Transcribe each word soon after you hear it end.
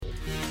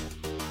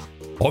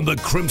on the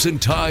Crimson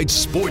Tide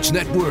Sports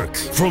Network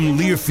from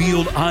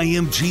Learfield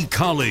IMG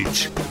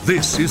College.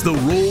 This is the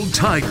Roll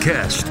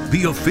Tidecast,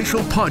 the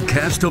official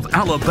podcast of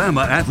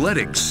Alabama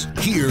Athletics.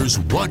 Here's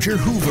Roger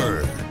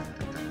Hoover.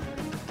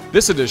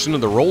 This edition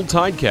of the Roll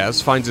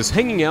Tidecast finds us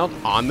hanging out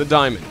on the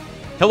diamond.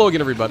 Hello again,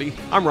 everybody.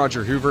 I'm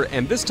Roger Hoover,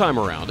 and this time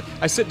around,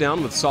 I sit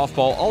down with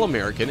softball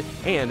All-American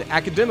and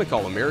academic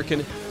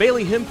All-American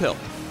Bailey Hemphill,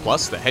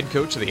 plus the head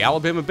coach of the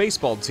Alabama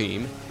baseball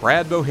team,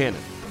 Brad Bohannon.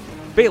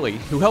 Bailey,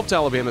 who helped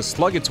Alabama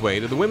slug its way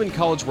to the Women's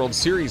College World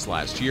Series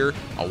last year,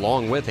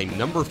 along with a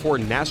number 4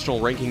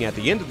 national ranking at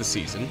the end of the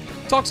season,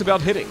 talks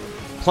about hitting,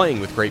 playing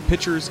with great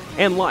pitchers,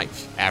 and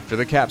life after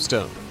the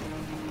capstone.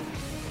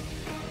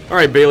 All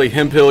right, Bailey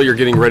Hemphill, you're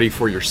getting ready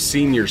for your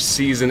senior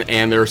season,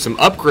 and there are some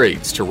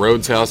upgrades to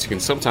Rhodes House. You can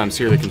sometimes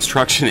hear the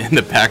construction in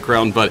the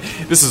background, but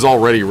this is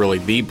already really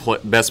the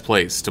best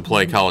place to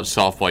play college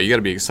softball. You got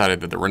to be excited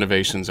that the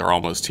renovations are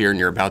almost here, and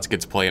you're about to get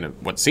to play in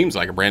what seems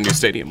like a brand new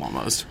stadium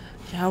almost.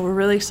 Yeah, we're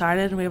really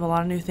excited. We have a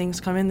lot of new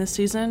things coming this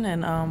season,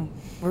 and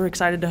we're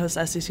excited to host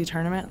the SEC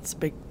tournament. It's a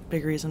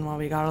big reason why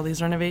we got all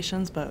these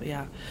renovations, but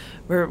yeah,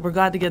 we're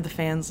glad to give the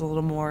fans a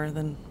little more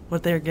than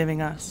what they're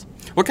giving us.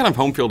 What kind of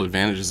home field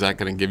advantage is that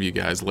going to give you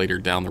guys later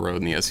down the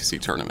road in the SEC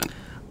tournament?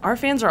 Our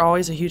fans are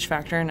always a huge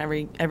factor in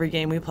every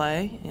game we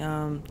play.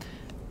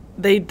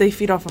 They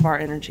feed off of our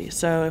energy.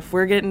 So if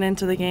we're getting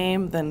into the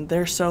game, then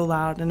they're so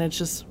loud, and it's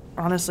just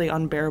honestly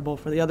unbearable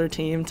for the other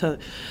team to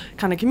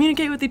kind of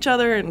communicate with each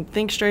other and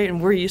think straight, and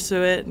we're used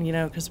to it,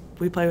 because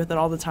we play with it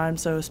all the time.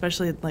 So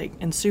especially like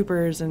in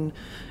supers and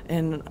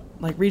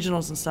like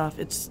regionals and stuff,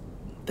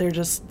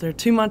 they're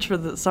too much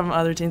for some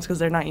other teams because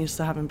they're not used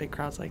to having big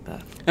crowds like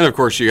that. And of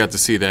course you got to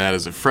see that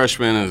as a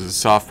freshman, as a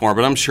sophomore,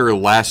 but I'm sure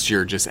last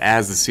year, just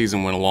as the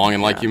season went along,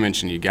 and like you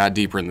mentioned, you got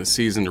deeper in the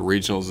season to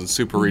regionals and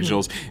super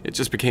regionals, it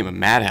just became a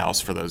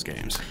madhouse for those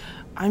games.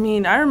 I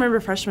mean, I remember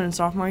freshman and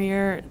sophomore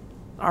year,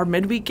 our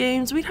midweek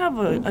games, we'd have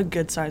a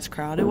good-sized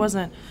crowd.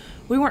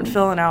 We weren't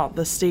filling out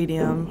the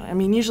stadium. I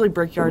mean, usually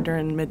Brickyard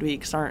during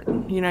midweeks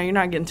aren't, you're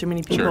not getting too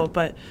many people. Sure.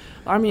 But,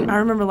 I mean, I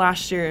remember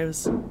last year it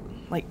was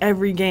like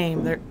every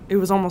game, it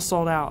was almost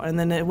sold out, and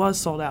then it was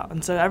sold out.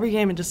 And so every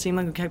game it just seemed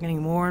like we kept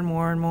getting more and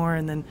more and more.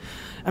 And then,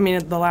 I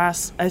mean, the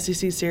last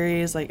SEC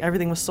series, like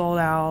everything was sold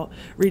out,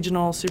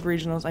 regionals, super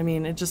regionals. I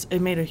mean,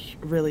 it made a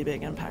really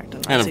big impact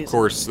on that season. And, of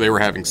course, they were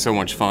having so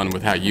much fun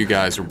with how you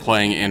guys were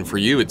playing. And for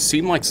you, it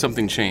seemed like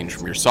something changed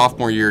from your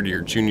sophomore year to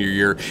your junior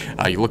year.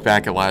 You look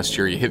back at last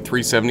year, you hit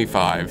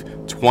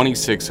 375,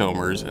 26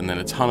 homers, and then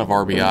a ton of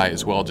RBI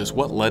as well. Just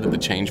what led to the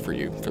change for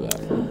you for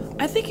that?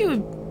 I think it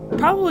would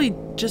probably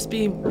just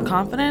be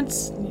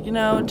confidence.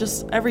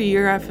 Just every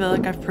year I feel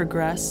like I've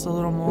progressed a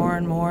little more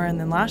and more. And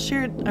then last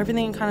year,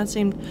 everything kind of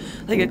seemed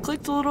like it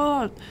clicked a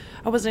little.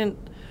 I wasn't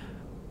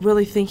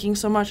really thinking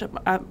so much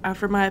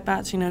after my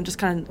at-bats, just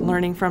kind of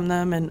learning from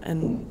them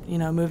and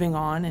moving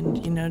on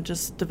and,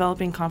 just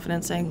developing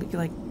confidence, saying,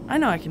 like, I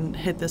know I can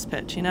hit this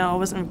pitch. I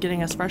wasn't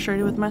getting as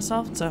frustrated with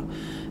myself. So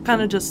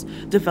kind of just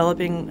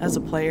developing as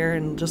a player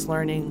and just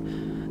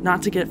learning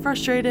not to get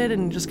frustrated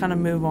and just kind of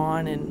move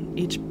on, and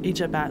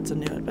each at-bat's a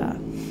new at-bat.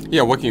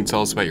 Yeah, what can you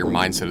tell us about your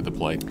mindset at the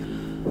plate?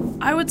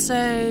 I would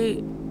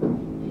say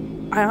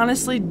I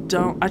honestly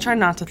I try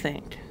not to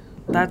think.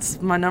 That's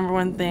my number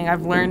one thing.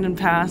 I've learned in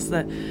past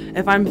that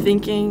if I'm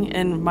thinking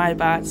in my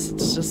at-bats,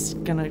 it's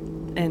just going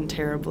to end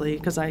terribly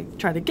because I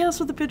try to guess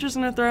what the pitcher's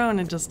going to throw,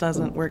 and it just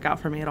doesn't work out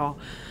for me at all.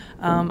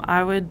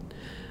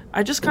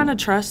 I just kind of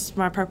trust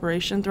my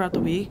preparation throughout the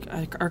week.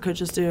 Our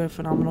coaches do a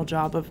phenomenal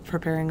job of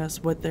preparing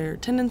us what their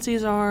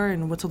tendencies are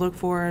and what to look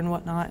for and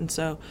whatnot. And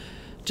so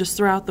just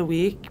throughout the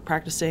week,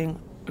 practicing,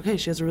 okay,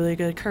 she has a really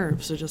good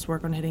curve, so just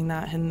work on hitting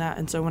that.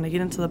 And so when I get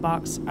into the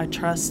box, I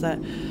trust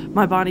that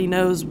my body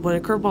knows what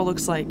a curveball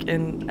looks like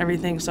and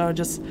everything. So I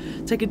just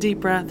take a deep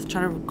breath,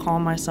 try to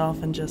calm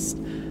myself, and just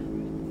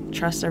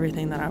trust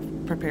everything that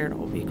I've prepared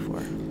all week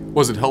for.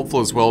 Was it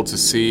helpful as well to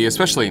see,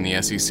 especially in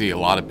the SEC, a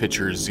lot of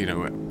pitchers,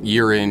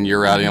 year in,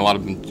 year out, a lot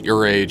of them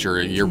your age or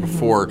a year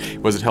before?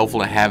 Was it helpful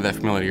to have that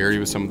familiarity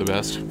with some of the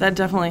best? That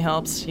definitely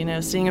helps.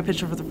 Seeing a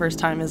pitcher for the first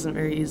time isn't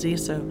very easy.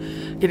 So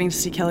getting to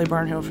see Kelly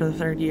Barnhill for the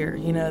third year,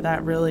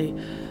 that really,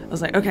 I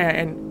was like,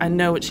 okay, and I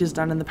know what she's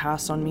done in the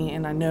past on me,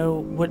 and I know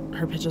what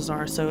her pitches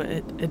are. So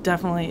it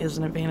definitely is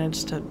an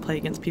advantage to play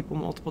against people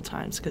multiple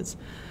times because,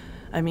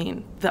 I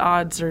mean, the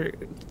odds are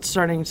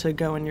starting to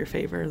go in your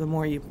favor the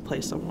more you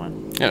play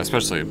someone. Yeah,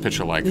 especially a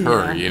pitcher like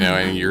her,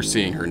 and you're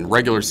seeing her in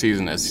regular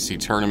season, SEC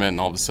tournament, and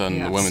all of a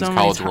sudden the Women's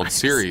College World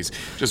Series.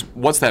 Just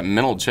what's that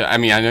mental I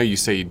mean, I know you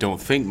say you don't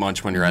think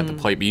much when you're at the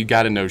plate, but you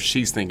got to know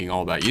she's thinking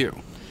all about you.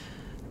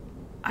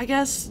 I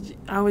guess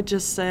I would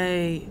just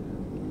say,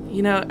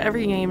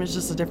 every game is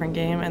just a different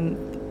game,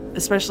 and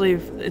especially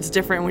if it's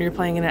different when you're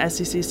playing in an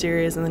SEC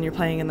series and then you're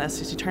playing in the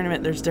SEC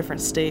tournament, there's different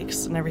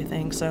stakes and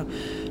everything. So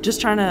just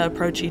trying to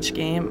approach each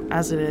game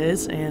as it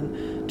is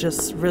and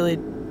just really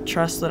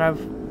trust that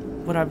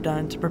what I've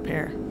done to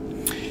prepare.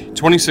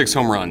 26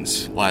 home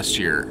runs last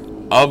year.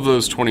 Of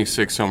those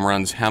 26 home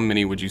runs, how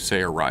many would you say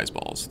are rise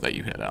balls that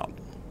you hit out?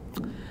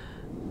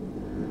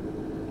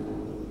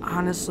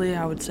 Honestly,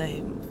 I would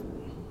say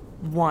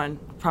one,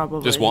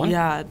 probably. Just one?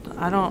 Yeah,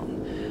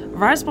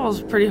 rise ball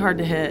is pretty hard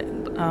to hit,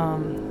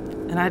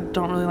 and I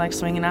don't really like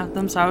swinging at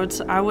them, so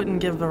I wouldn't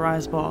give the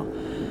rise ball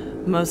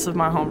most of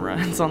my home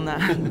runs on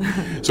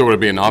that. So would it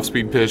be an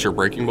off-speed pitch or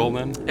breaking ball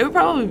then? It would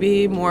probably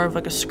be more of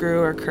like a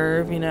screw or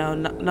curve,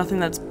 nothing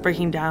that's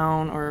breaking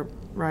down or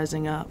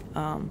rising up.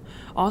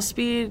 All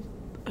speed,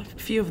 a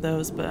few of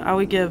those, but I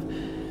would give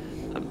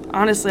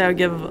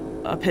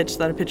a pitch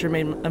that a pitcher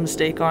made a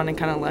mistake on and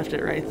kind of left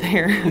it right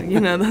there.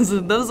 Those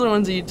are the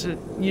ones you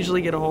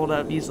usually get a hold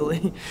of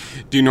easily.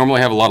 Do you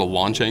normally have a lot of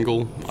launch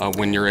angle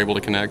when you're able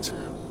to connect?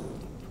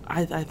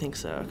 I think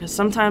so, because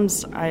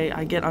sometimes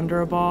I get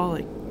under a ball,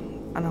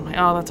 and I'm like,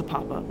 oh, that's a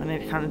pop-up, and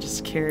it kind of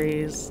just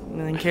carries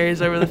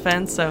over the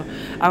fence. So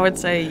I would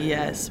say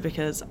yes,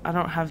 because I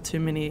don't have too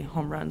many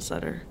home runs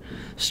that are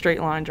straight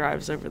line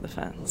drives over the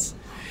fence.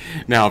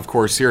 Now, of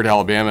course, here at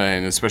Alabama,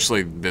 and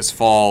especially this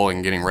fall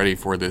and getting ready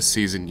for this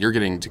season, you're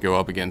getting to go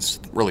up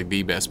against really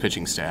the best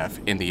pitching staff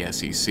in the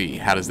SEC.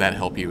 How does that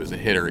help you as a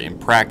hitter in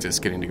practice,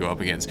 getting to go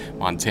up against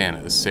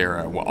Montana,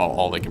 Sarah,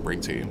 all they can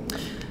bring to you?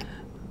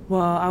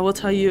 Well, I will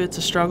tell you, it's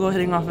a struggle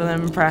hitting off of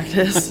them in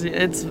practice.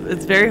 It's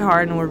very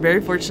hard, and we're very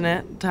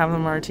fortunate to have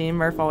them on our team.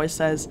 Murph always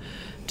says,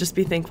 just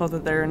be thankful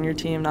that they're on your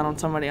team, not on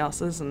somebody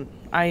else's, and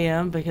I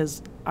am,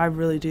 because I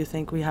really do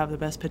think we have the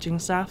best pitching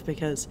staff,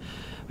 because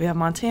we have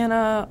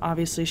Montana.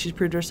 Obviously, she's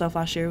proved herself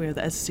last year. We have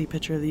the SEC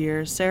Pitcher of the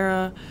Year,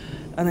 Sarah,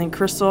 and then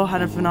Crystal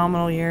had a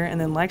phenomenal year, and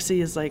then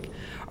Lexi is like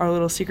our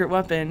little secret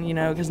weapon,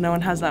 because no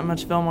one has that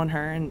much film on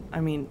her, and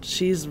I mean,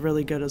 she's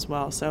really good as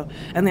well. So,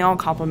 and they all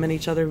complement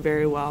each other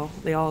very well.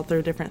 They all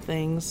throw different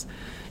things,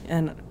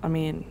 and I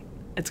mean,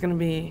 it's gonna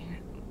be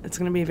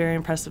very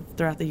impressive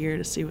throughout the year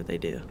to see what they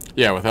do.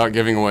 Yeah, without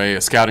giving away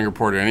a scouting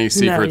report or any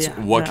secrets,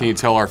 what can you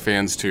tell our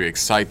fans to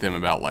excite them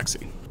about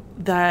Lexi?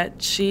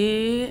 That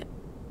she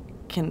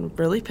can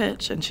really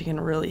pitch and she can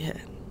really hit.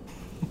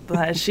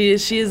 That she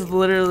is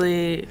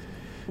literally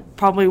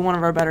probably one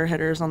of our better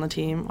hitters on the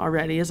team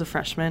already as a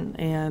freshman,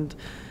 and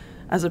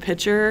as a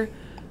pitcher,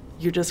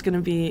 you're just going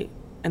to be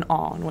in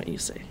awe in what you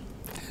see.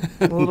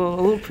 A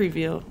little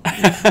preview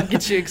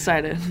gets you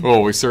excited.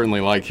 Well, we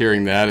certainly like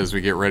hearing that as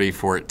we get ready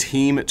for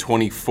Team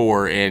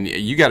 24, and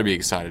you got to be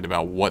excited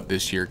about what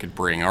this year could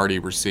bring. Already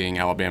we're seeing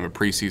Alabama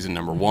preseason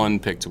number 1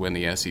 picked to win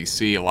the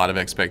SEC, a lot of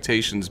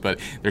expectations, but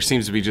there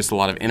seems to be just a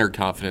lot of inner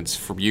confidence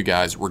from you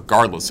guys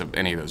regardless of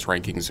any of those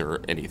rankings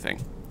or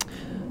anything.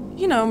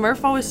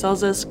 Murph always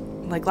tells us,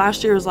 like,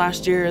 last year was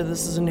last year,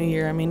 this is a new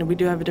year. I mean, we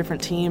do have a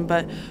different team,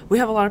 but we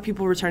have a lot of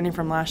people returning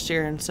from last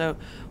year, and so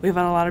we've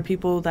had a lot of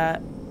people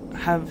that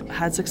have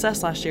had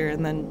success last year,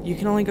 and then you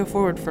can only go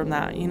forward from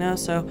that,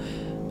 so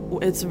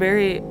it's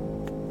very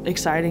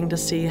exciting to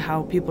see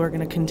how people are going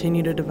to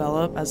continue to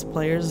develop as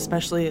players,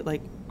 especially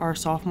like our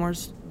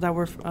sophomores that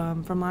were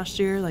from last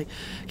year, like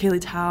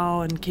Kaylee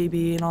Tao and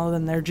KB and all of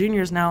them. They're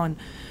juniors now, and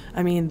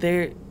I mean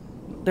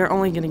they're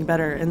only getting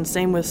better, and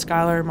same with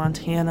Skylar,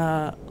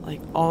 Montana,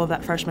 like all of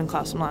that freshman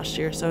class from last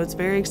year. So it's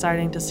very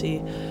exciting to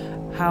see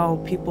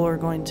how people are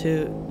going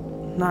to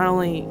not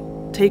only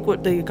take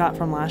what they got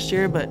from last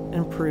year, but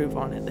improve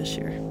on it this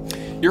year.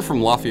 You're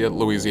from Lafayette,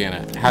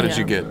 Louisiana. How did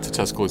you get to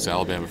Tuscaloosa,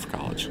 Alabama for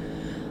college?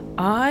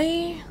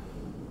 I'm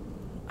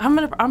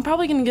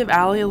probably gonna give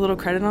Allie a little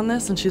credit on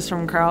this, and she's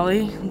from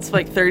Crowley. It's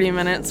like 30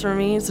 minutes for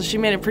me, so she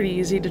made it pretty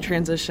easy to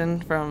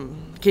transition from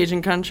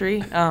Cajun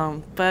country.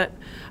 But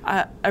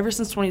ever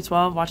since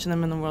 2012, watching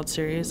them in the World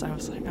Series, I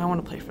was like, I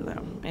want to play for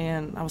them,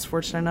 and I was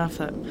fortunate enough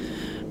that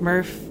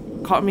Murph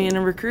caught me in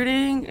a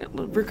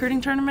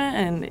recruiting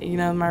tournament,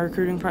 and my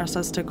recruiting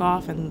process took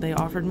off, and they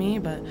offered me.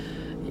 But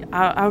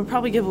I would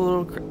probably give a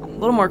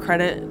little more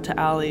credit to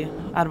Allie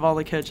out of all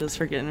the coaches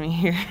for getting me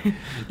here.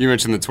 You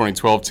mentioned the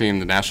 2012 team,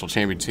 the national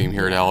champion team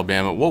here at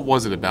Alabama. What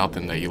was it about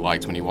them that you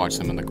liked when you watched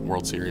them in the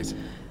World Series?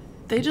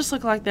 They just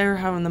looked like they were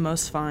having the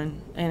most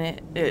fun, and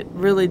it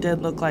really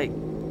did look like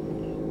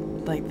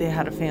they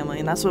had a family,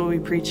 and that's what we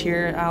preach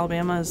here at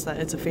Alabama, is that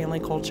it's a family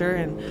culture,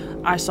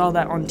 and I saw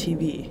that on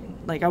TV.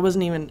 Like, I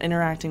wasn't even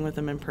interacting with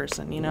them in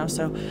person,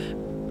 so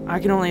I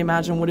can only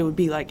imagine what it would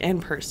be like in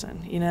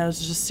person.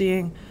 It's just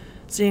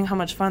seeing how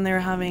much fun they were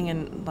having,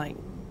 and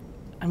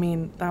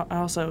that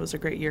also was a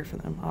great year for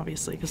them,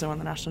 obviously, because they won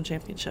the national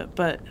championship.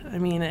 But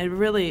it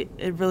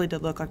really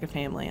did look like a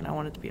family, and I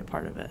wanted to be a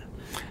part of it.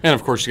 And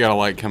of course, you gotta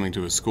like coming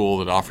to a school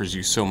that offers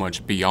you so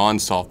much beyond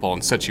softball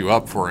and sets you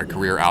up for a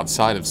career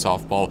outside of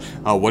softball.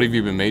 What have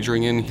you been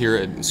majoring in here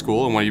at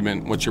school,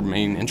 and what's your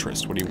main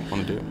interest? What do you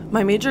want to do?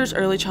 My major is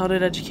early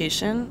childhood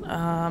education.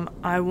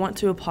 I want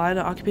to apply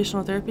to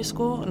occupational therapy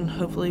school and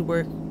hopefully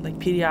work like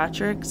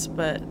pediatrics.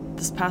 But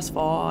this past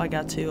fall, I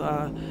got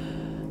to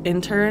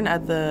intern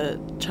at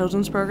the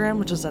children's program,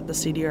 which is at the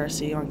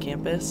CDRC on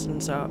campus,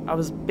 and so I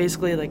was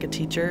basically like a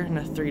teacher in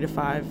a 3 to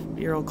 5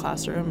 year old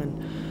classroom,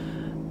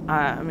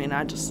 and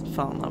I just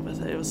fell in love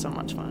with it. It was so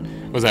much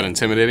fun. Was that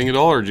intimidating at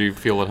all, or did you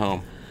feel at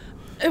home?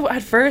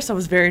 At first, I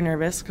was very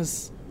nervous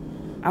because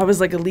I was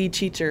like a lead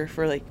teacher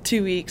for like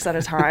 2 weeks at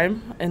a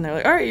time, and they're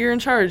like, all right, you're in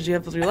charge. You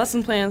have to do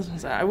lesson plans. I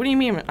was like, what do you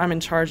mean I'm in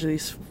charge of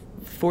these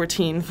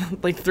 14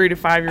 like 3 to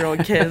 5 year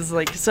old kids.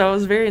 Like, so I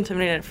was very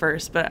intimidated at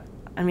first, but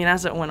I mean,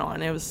 as it went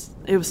on, it was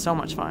so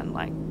much fun.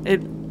 Like,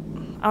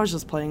 I was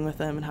just playing with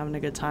them and having a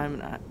good time,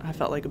 and I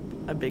felt like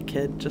a big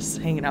kid just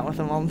hanging out with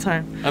them all the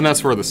time. And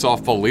that's where the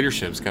softball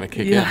leadership's got to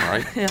kick in,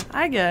 right? Yeah,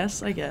 I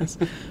guess.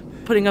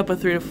 Putting up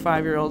with 3 to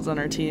 5 year olds on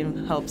our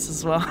team helps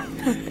as well.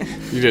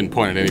 You didn't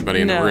point at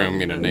anybody in the room,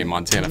 name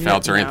Montana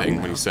Fouts or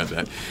anything when you said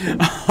that.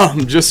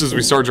 Just as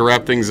we start to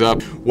wrap things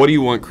up, what do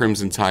you want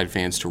Crimson Tide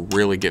fans to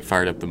really get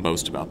fired up the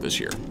most about this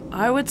year?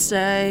 I would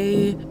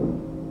say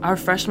our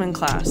freshman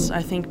class.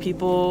 I think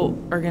people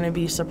are going to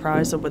be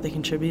surprised at what they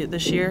contribute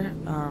this year.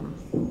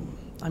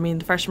 I mean,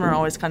 the freshmen are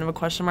always kind of a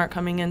question mark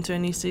coming into a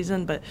new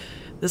season, but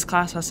this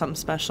class has something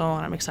special,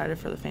 and I'm excited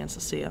for the fans to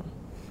see them.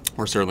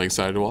 We're certainly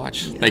excited to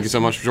watch. Yes. Thank you so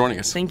much for joining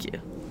us. Thank you.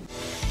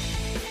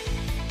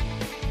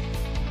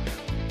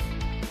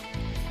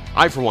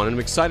 I, for one, am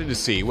excited to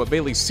see what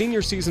Bailey's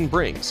senior season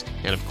brings,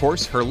 and of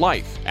course, her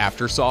life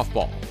after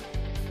softball.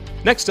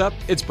 Next up,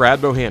 it's Brad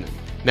Bohannon,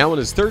 now in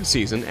his 3rd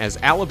season as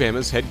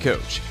Alabama's head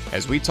coach,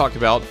 as we talk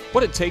about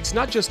what it takes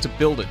not just to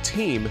build a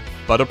team,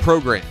 but a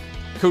program.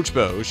 Coach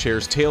Bo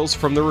shares tales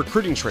from the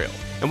recruiting trail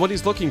and what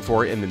he's looking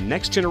for in the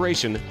next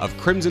generation of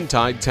Crimson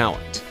Tide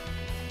talent.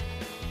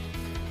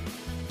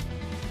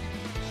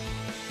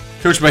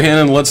 Coach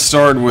Bohannon, let's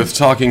start with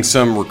talking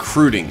some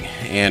recruiting.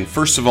 And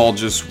first of all,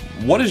 just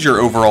what is your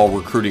overall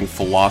recruiting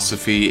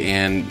philosophy,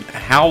 and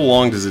how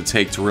long does it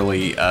take to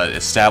really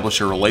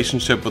establish a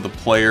relationship with a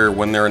player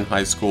when they're in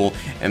high school?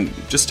 And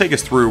just take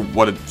us through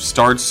what it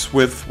starts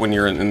with when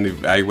you're in the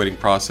evaluating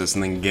process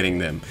and then getting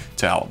them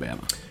to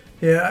Alabama.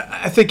 Yeah,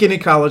 I think any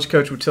college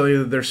coach would tell you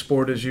that their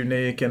sport is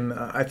unique, and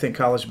I think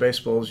college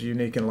baseball is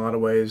unique in a lot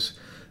of ways.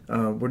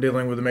 We're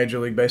dealing with a Major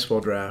League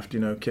Baseball draft.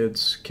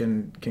 Kids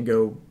can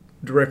go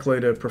directly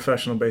to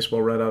professional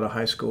baseball right out of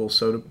high school.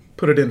 So to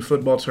put it in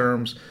football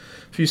terms,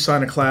 if you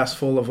sign a class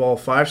full of all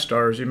 5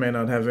 stars, you may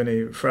not have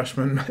any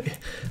freshmen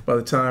by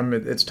the time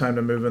it's time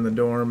to move in the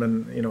dorm.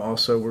 And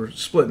also we're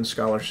splitting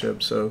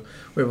scholarships, so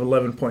we have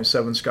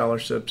 11.7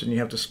 scholarships, and you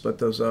have to split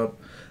those up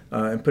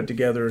and put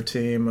together a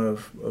team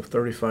of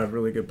 35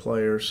 really good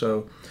players.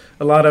 So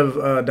a lot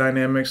of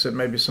dynamics that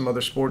maybe some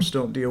other sports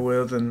don't deal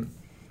with. And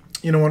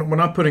when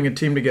I'm putting a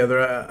team together,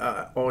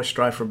 I always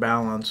strive for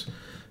balance.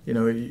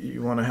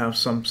 You want to have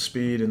some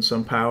speed and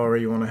some power.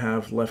 You want to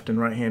have left and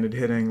right-handed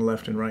hitting,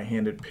 left and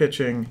right-handed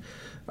pitching.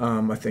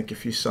 I think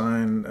if you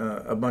sign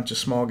a bunch of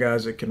small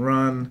guys that can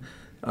run,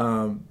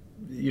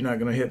 you're not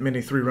going to hit many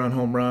 3-run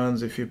home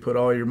runs. If you put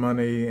all your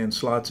money and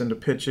slots into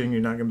pitching,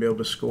 you're not going to be able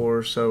to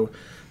score. So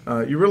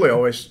you're really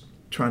always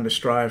trying to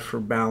strive for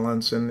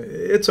balance. And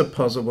it's a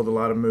puzzle with a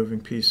lot of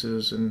moving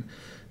pieces. And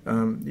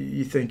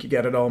you think you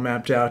got it all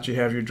mapped out. You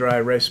have your dry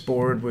erase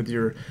board with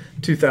your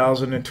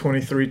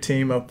 2023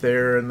 team up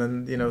there, and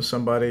then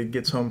somebody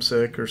gets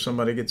homesick, or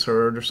somebody gets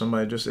hurt, or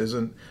somebody just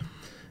isn't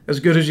as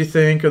good as you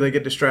think, or they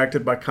get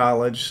distracted by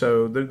college.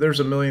 So there's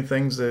a million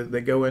things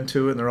that go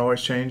into it, and they're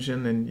always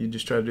changing, and you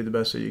just try to do the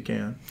best that you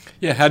can.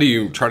 Yeah, how do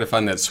you try to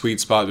find that sweet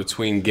spot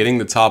between getting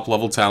the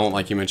top-level talent,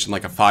 like you mentioned,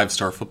 like a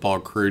 5-star football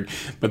recruit,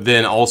 but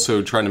then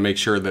also trying to make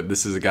sure that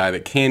this is a guy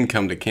that can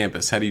come to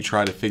campus? How do you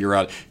try to figure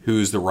out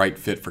who's the right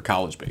fit for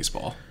college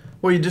baseball?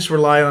 Well, you just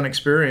rely on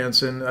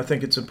experience, and I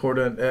think it's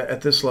important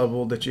at this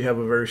level that you have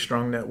a very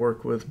strong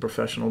network with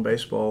professional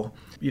baseball.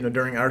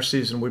 During our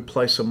season, we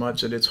play so much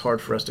that it's hard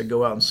for us to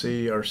go out and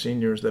see our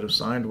seniors that have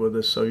signed with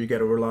us, so you got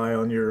to rely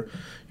on your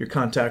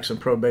contacts in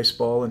pro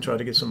baseball and try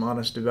to get some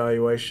honest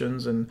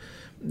evaluations. And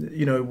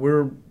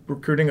we're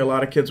recruiting a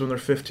lot of kids when they're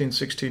 15,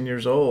 16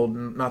 years old.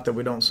 Not that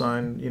we don't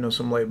sign,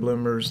 some late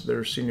bloomers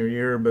their senior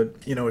year, but,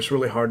 it's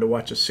really hard to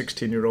watch a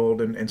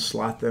 16-year-old and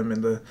slot them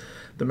in the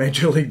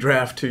Major League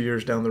draft 2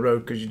 years down the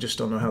road, because you just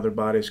don't know how their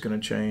body's going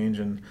to change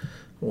and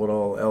what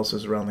all else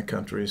is around the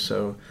country.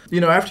 So,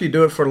 after you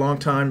do it for a long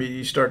time,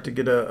 you start to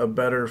get a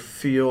better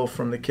feel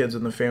from the kids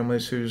and the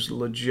families who's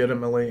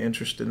legitimately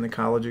interested in the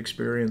college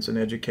experience and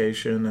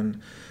education,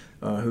 and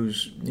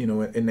who's,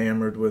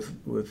 enamored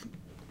with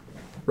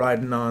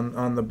riding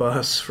on the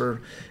bus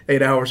for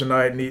 8 hours a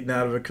night and eating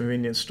out of a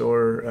convenience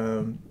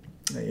store,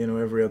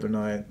 every other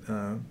night.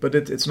 But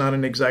it's not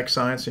an exact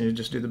science, and you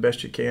just do the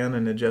best you can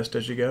and adjust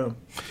as you go.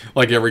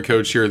 Like every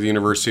coach here at the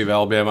University of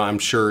Alabama, I'm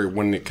sure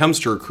when it comes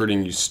to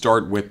recruiting, you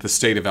start with the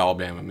state of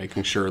Alabama,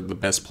 making sure the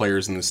best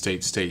players in the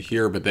state stay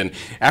here. But then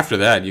after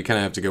that, you kind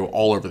of have to go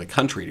all over the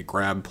country to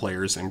grab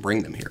players and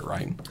bring them here,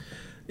 right?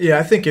 Yeah,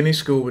 I think any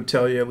school would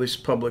tell you, at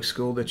least public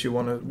school, that you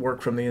want to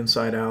work from the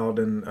inside out.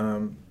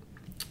 And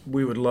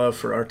we would love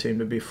for our team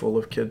to be full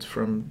of kids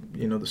from,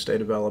 the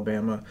state of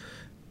Alabama.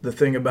 The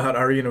thing about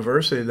our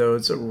university, though,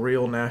 it's a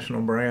real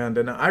national brand.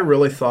 And I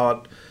really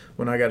thought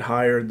when I got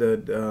hired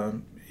that,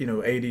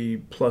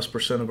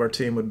 80+% of our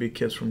team would be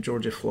kids from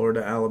Georgia,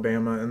 Florida,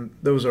 Alabama. And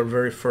those are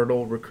very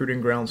fertile recruiting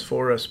grounds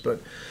for us.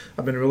 But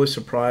I've been really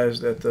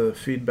surprised at the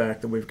feedback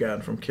that we've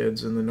gotten from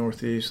kids in the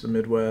Northeast, the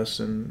Midwest,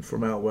 and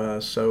from out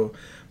West. So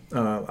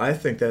I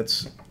think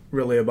that's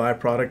really a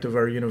byproduct of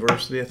our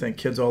university. I think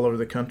kids all over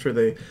the country,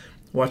 they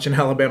watch an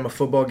Alabama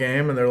football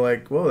game, and they're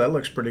like, whoa, that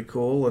looks pretty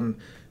cool. And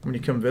when you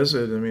come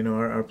visit, I mean,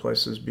 our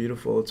place is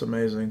beautiful. It's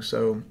amazing.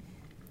 So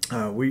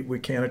we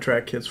can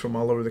attract kids from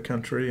all over the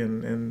country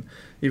and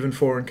even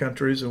foreign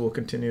countries, and we'll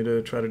continue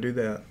to try to do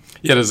that.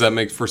 Yeah, does that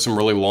make for some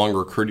really long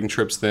recruiting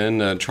trips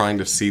then, trying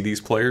to see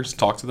these players,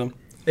 talk to them?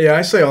 Yeah,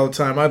 I say all the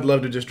time, I'd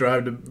love to just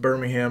drive to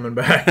Birmingham and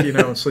back,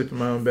 and sleep in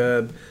my own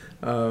bed.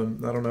 I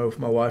don't know if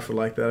my wife would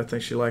like that. I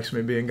think she likes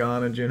me being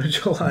gone in June and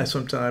July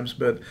sometimes.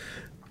 But,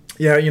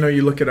 yeah,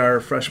 you look at our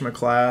freshman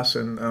class,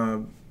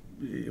 and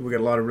we got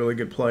a lot of really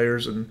good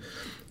players. And,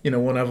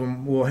 one of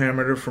them, Will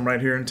Hammerter from right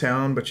here in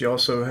town. But you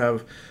also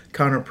have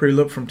Connor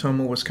Prelip from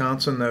Tomah,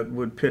 Wisconsin, that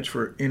would pitch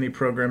for any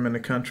program in the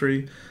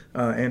country.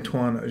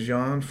 Antoine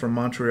Jean from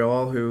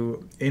Montreal,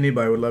 who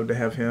anybody would love to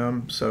have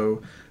him.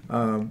 So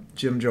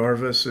Jim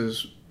Jarvis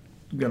is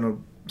going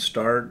to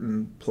start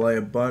and play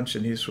a bunch,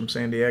 and he's from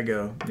San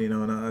Diego,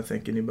 and I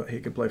think he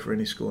could play for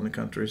any school in the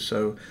country.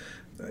 So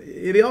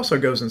it also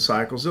goes in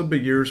cycles. There'll be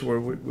years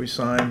where we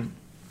sign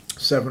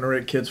 7 or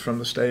 8 kids from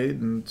the state,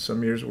 and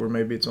some years where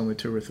maybe it's only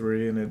 2 or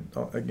 3, and it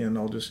again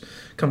all just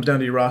comes down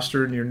to your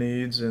roster and your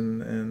needs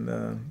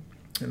and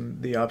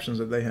the options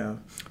that they have.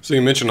 So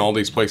you mentioned all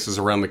these places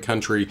around the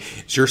country.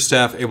 Is your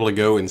staff able to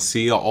go and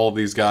see all of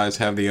these guys,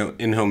 have the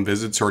in-home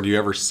visits, or do you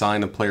ever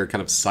sign a player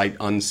kind of sight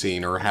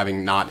unseen or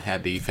having not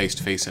had the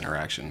face-to-face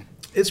interaction?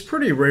 It's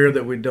pretty rare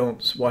that we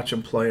don't watch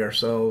them play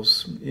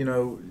ourselves.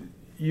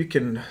 You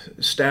can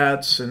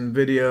stats and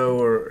video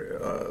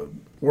or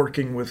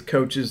working with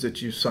coaches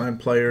that you've signed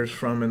players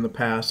from in the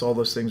past. All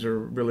those things are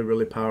really,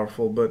 really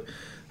powerful. But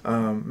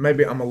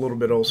maybe I'm a little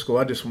bit old school.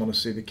 I just want to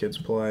see the kids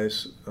play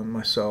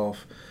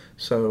myself.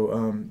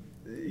 So,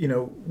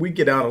 we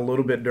get out a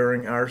little bit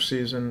during our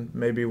season,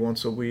 maybe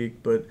once a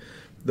week. But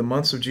the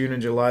months of June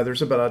and July,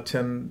 there's about a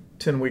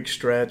 10-week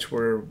stretch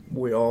where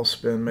we all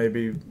spend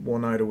maybe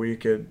one night a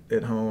week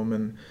at home.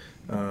 And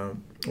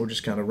we're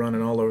just kind of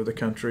running all over the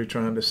country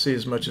trying to see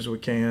as much as we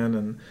can.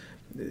 And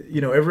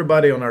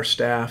everybody on our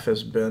staff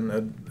has been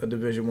a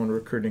Division I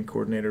recruiting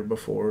coordinator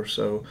before,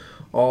 so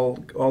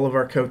all of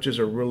our coaches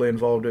are really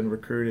involved in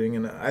recruiting,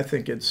 and I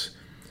think it's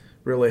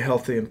really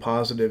healthy and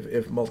positive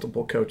if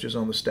multiple coaches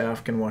on the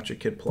staff can watch a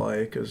kid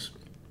play, because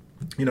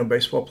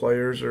baseball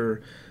players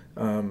are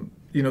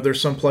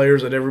there's some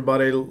players that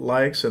everybody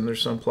likes, and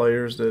there's some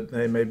players that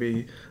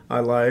maybe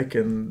I like,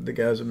 and the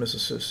guys at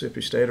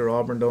Mississippi State or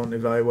Auburn don't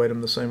evaluate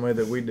them the same way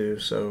that we do.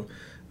 So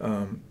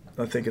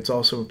I think it's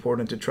also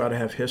important to try to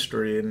have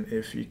history, and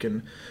if you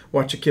can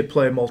watch a kid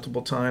play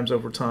multiple times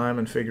over time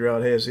and figure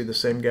out, hey, is he the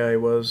same guy he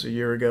was a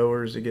year ago,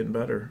 or is he getting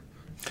better?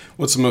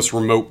 What's the most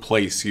remote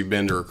place you've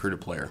been to recruit a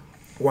player?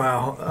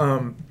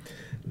 Wow.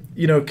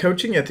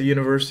 Coaching at the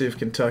University of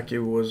Kentucky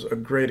was a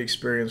great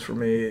experience for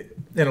me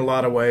in a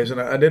lot of ways, and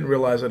I didn't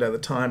realize it at the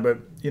time, but,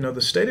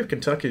 the state of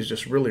Kentucky is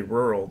just really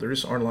rural. There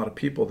just aren't a lot of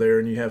people there,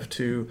 and you have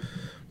 2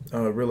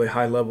 really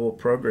high-level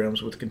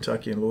programs with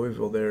Kentucky and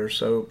Louisville there.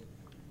 So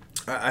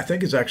I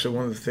think it's actually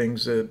one of the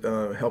things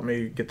that helped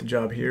me get the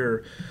job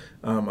here.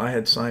 I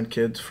had signed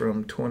kids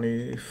from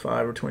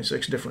 25 or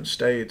 26 different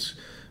states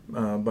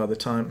by the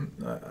time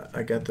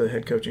I got the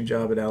head coaching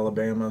job at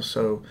Alabama.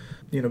 So,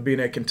 being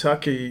at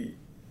Kentucky,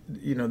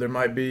 there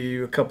might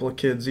be a couple of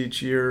kids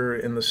each year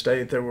in the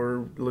state that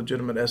were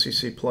legitimate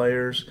SEC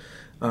players,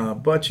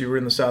 but you were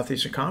in the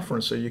Southeastern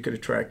Conference, so you could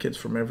attract kids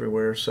from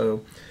everywhere.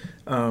 So,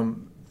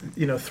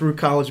 through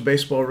college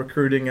baseball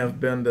recruiting, I've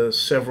been to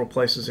several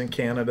places in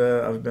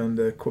Canada. I've been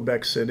to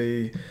Quebec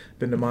City,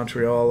 been to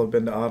Montreal, I've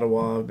been to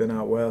Ottawa, I've been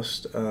out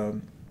west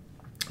to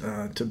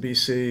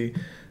BC.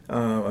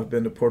 I've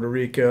been to Puerto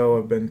Rico.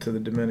 I've been to the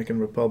Dominican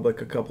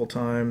Republic a couple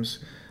times.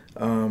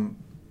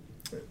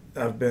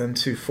 I've been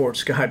to Fort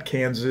Scott,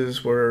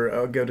 Kansas, where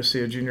I'll go to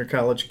see a junior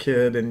college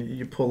kid, and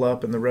you pull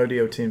up and the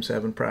rodeo team's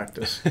having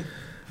practice.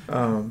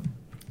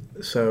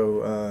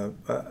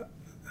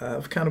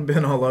 I've kind of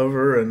been all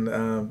over, and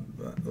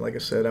like I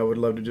said, I would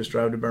love to just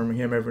drive to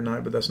Birmingham every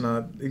night, but that's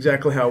not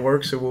exactly how it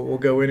works. So we'll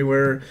go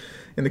anywhere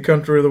in the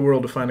country or the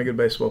world to find a good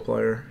baseball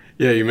player.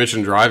 Yeah, you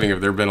mentioned driving.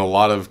 Have there been a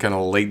lot of kind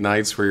of late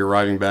nights where you're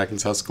arriving back in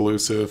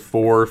Tuscaloosa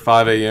 4 or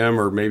 5 a.m.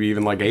 or maybe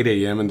even like 8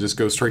 a.m. and just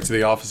go straight to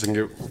the office and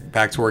get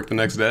back to work the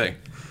next day?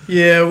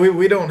 Yeah,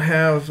 we don't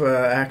have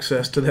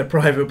access to that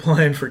private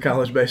plane for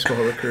college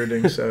baseball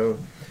recruiting. So,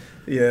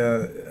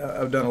 yeah,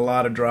 I've done a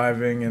lot of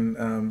driving,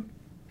 and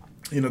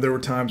there were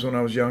times when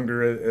I was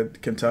younger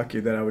at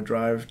Kentucky that I would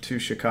drive to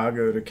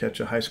Chicago to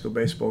catch a high school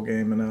baseball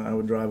game, and I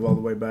would drive all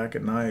the way back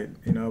at night.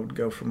 I would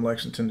go from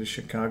Lexington to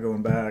Chicago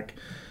and back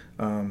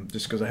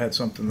just because I had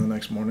something the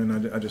next morning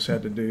I just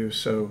had to do.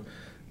 So,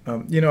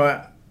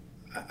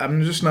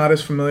 I'm just not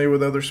as familiar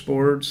with other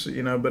sports,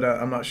 but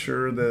I'm not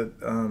sure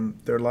that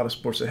there are a lot of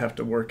sports that have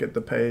to work at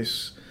the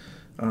pace,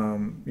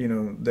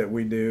 that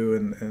we do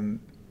and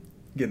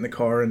get in the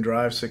car and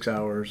drive 6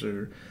 hours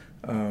or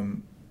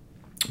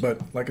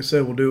but like I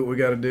said, we'll do what we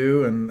got to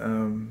do,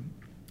 and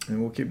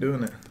and we'll keep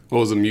doing it. What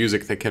was the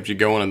music that kept you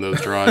going on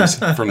those drives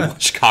from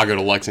Chicago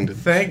to Lexington?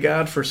 Thank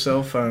God for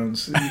cell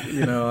phones.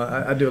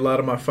 I do a lot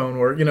of my phone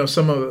work.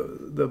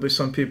 There'll be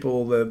some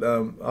people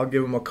that I'll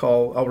give them a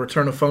call. I'll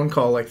return a phone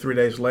call like 3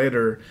 days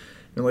later.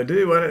 And like,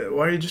 dude,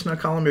 why are you just not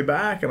calling me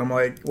back? And I'm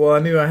like, well, I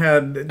knew I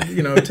had,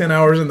 10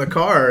 hours in the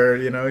car.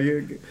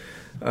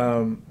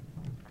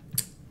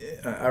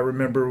 I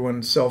remember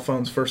when cell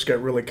phones first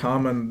got really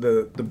common,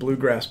 the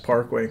Bluegrass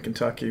Parkway in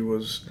Kentucky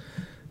was,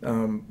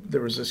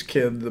 there was this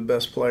kid, the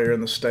best player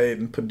in the state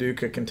in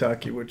Paducah,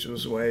 Kentucky, which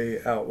was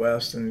way out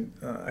west. And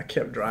I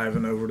kept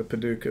driving over to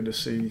Paducah to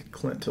see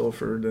Clint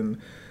Tilford, and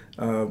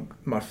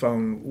my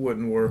phone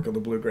wouldn't work on the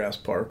Bluegrass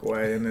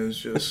Parkway, and it was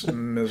just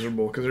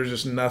miserable because there's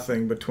just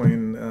nothing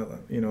between,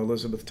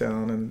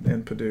 Elizabethtown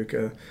and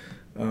Paducah.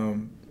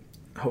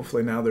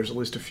 Hopefully now there's at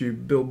least a few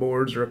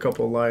billboards or a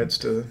couple of lights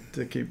to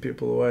keep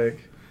people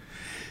awake.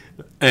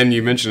 And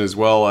you mentioned as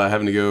well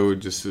having to go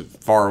just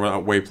far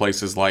away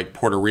places like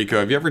Puerto Rico.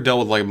 Have you ever dealt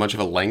with like much of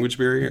a language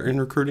barrier in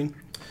recruiting?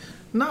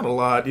 Not a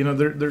lot.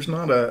 There's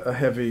not a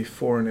heavy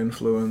foreign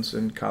influence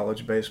in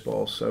college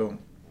baseball, so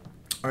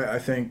I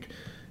think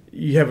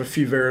you have a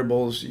few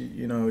variables.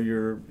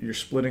 You're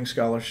splitting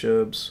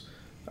scholarships.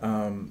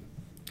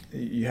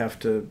 You have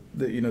to,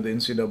 the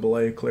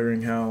NCAA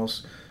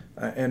clearinghouse,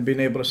 and being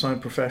able to sign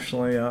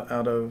professionally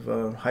out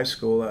of high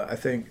school. I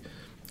think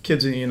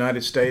kids in the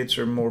United States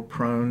are more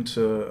prone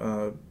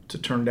to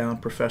turn down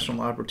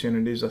professional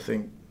opportunities. I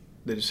think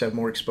they just have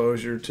more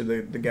exposure to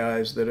the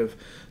guys that have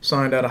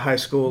signed out of high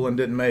school and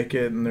didn't make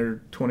it, and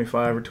they're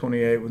 25 or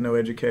 28 with no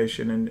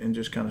education and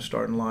just kind of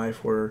starting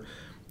life, where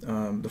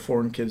the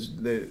foreign kids,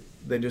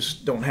 they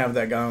just don't have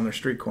that guy on their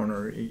street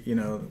corner,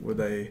 where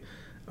they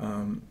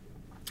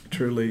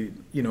truly,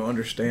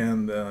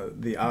 understand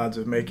the odds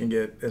of making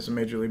it as a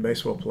Major League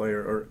Baseball player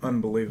are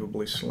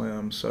unbelievably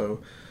slim. So,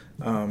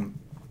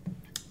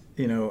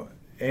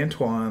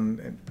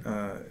 Antoine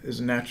is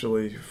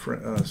naturally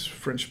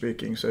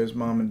French-speaking, so his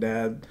mom and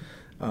dad,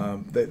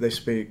 they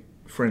speak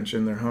French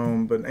in their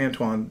home, but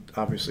Antoine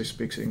obviously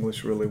speaks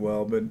English really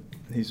well, but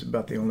he's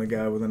about the only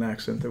guy with an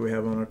accent that we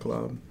have on our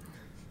club.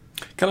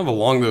 Kind of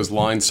along those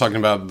lines, talking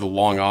about the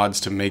long odds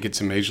to make it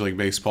to Major League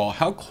Baseball,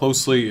 how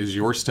closely is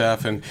your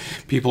staff and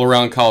people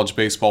around college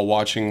baseball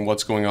watching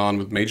what's going on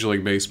with Major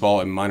League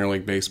Baseball and minor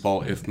league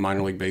baseball if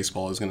minor league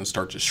baseball is going to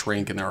start to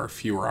shrink and there are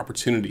fewer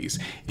opportunities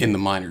in the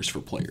minors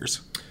for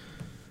players?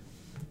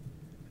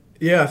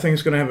 Yeah, I think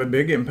it's going to have a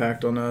big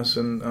impact on us,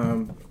 and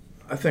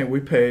I think we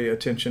pay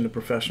attention to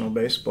professional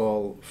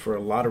baseball for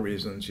a lot of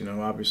reasons,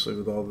 obviously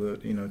with all the,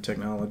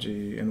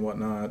 technology and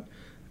whatnot.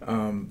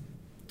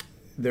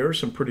 There are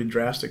some pretty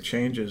drastic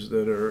changes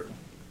that are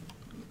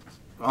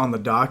on the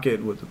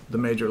docket with the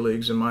major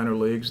leagues and minor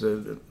leagues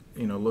that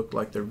look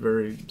like they're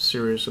very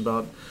serious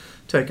about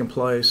taking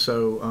place.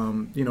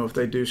 So if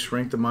they do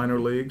shrink the minor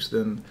leagues,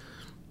 then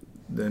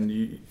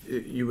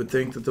you would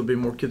think that there'll be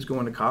more kids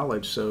going to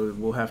college. So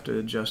we'll have to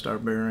adjust our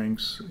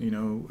bearings,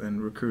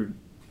 and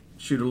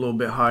shoot a little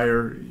bit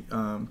higher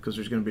because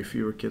there's going to be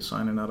fewer kids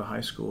signing out of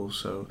high school.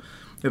 So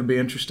it'll be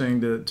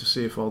interesting to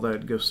see if all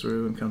that goes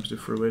through and comes to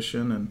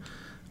fruition. And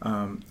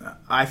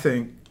I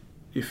think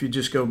if you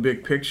just go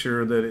big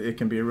picture, that it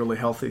can be a really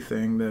healthy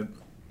thing. That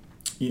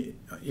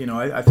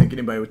I think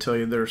anybody would tell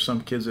you there are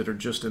some kids that are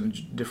just in a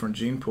different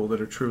gene pool that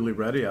are truly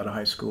ready out of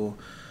high school.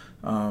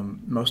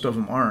 Most of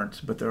them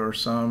aren't, but there are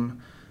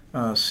some.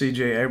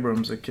 C.J.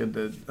 Abrams, a kid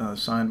that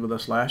signed with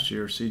us last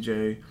year,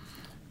 C.J.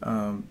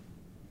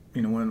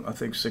 Went I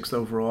think 6th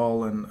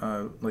overall, and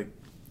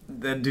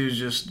that dude's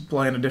just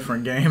playing a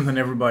different game than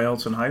everybody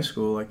else in high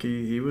school. Like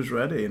he was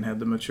ready and had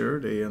the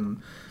maturity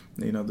and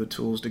the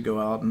tools to go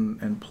out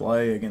and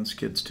play against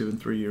kids 2 and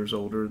 3 years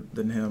older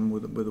than him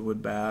with a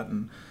wood bat,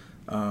 and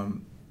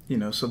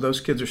so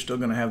those kids are still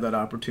going to have that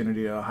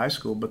opportunity at high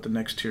school, but the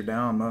next tier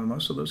down,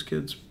 most of those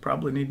kids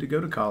probably need to go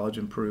to college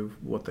and prove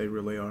what they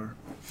really are.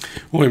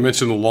 Well, you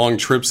mentioned the long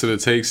trips that it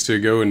takes to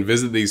go and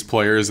visit these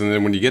players, and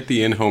then when you get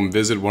the in-home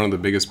visit, one of the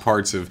biggest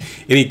parts of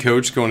any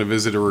coach going to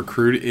visit a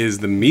recruit is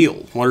the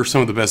meal. What are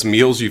some of the best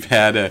meals you've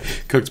had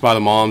cooked by the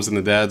moms and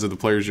the dads of the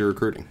players you're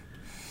recruiting?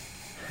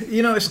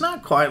 It's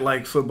not quite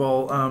like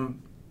football.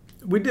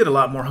 We did a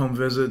lot more home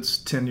visits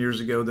 10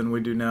 years ago than we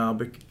do now,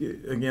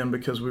 again,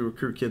 because we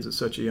recruit kids at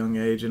such a young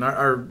age, and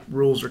our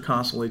rules are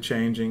constantly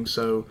changing,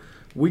 so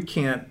we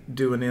can't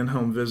do an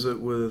in-home visit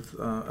with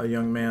a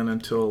young man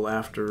until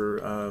after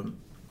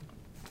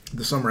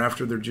the summer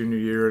after their junior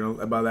year,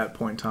 and by that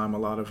point in time, a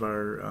lot of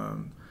our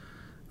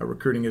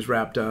recruiting is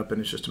wrapped up,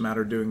 and it's just a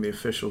matter of doing the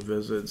official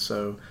visit.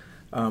 So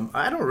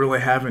I don't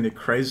really have any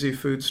crazy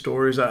food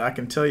stories. I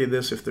can tell you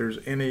this, if there's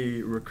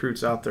any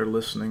recruits out there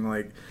listening,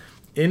 like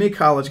any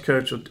college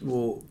coach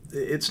will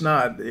it's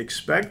not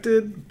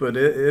expected, but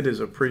it is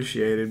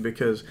appreciated,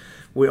 because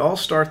we all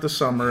start the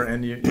summer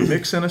and you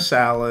mix in a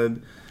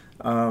salad,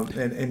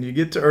 and you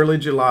get to early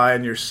July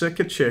and you're sick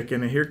of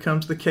chicken, and here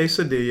comes the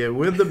quesadilla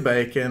with the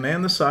bacon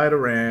and the side of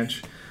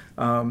ranch.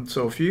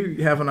 So if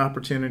you have an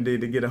opportunity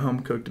to get a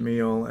home-cooked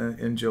meal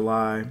in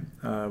July,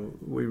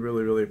 we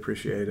really, really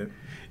appreciate it.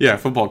 Yeah,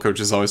 football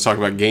coaches always talk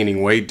about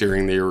gaining weight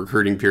during their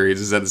recruiting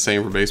periods. Is that the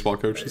same for baseball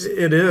coaches?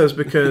 It is,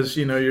 because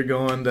you're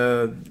going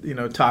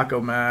to Taco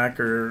Mac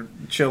or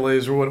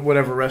Chili's or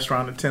whatever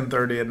restaurant at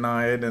 10:30 at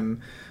night, and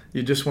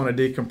you just want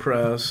to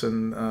decompress,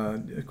 and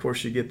of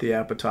course you get the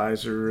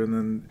appetizer,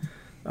 and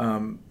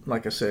then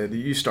like I said,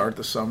 you start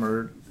the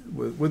summer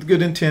with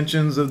good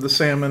intentions of the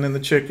salmon and the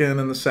chicken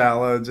and the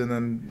salads, and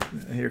then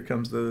here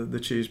comes the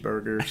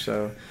cheeseburger.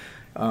 So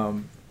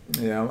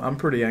yeah, I'm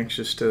pretty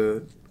anxious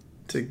to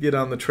get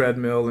on the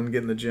treadmill and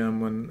get in the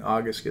gym when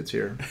August gets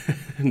here.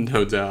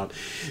 No doubt.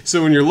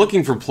 So when you're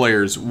looking for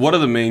players, what are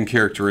the main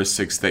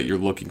characteristics that you're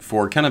looking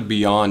for, kind of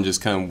beyond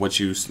just kind of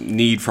what you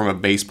need from a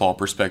baseball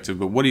perspective,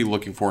 but what are you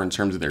looking for in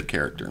terms of their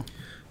character?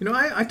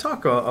 I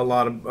talk a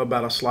lot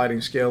about a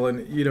sliding scale,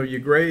 and you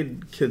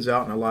grade kids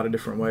out in a lot of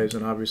different ways,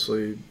 and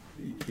obviously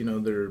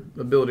their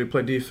ability to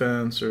play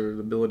defense, or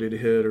the ability to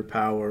hit, or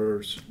power,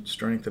 or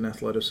strength and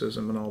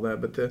athleticism and all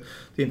that. But the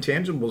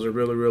intangibles are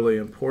really, really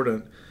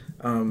important.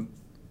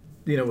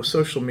 With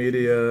social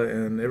media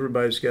and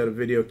everybody's got a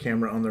video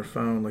camera on their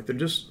phone, like there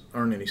just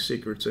aren't any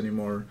secrets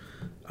anymore.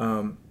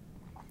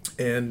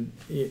 And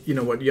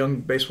what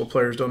young baseball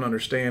players don't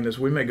understand is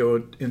we may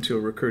go into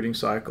a recruiting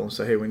cycle and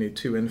say, hey, we need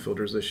 2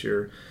 infielders this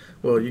year.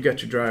 Well, you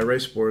got your dry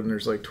erase board and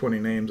there's like 20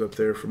 names up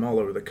there from all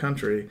over the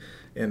country,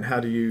 and how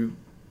do you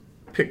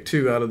pick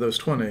 2 out of those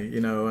 20?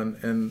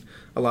 And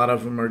a lot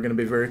of them are going to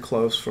be very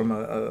close from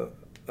a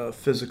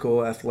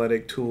physical,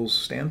 athletic tools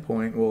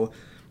standpoint. Well,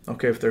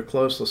 okay, if they're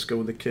close, let's go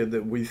with the kid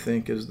that we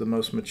think is the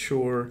most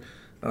mature,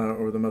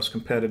 or the most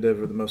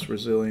competitive, or the most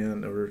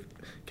resilient, or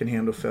can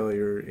handle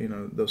failure,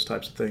 those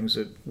types of things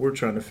that we're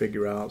trying to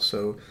figure out.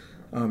 So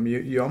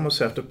you almost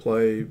have to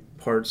play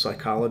part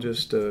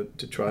psychologist to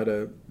try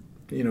to,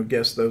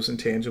 guess those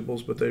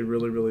intangibles, but they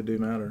really, really do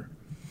matter.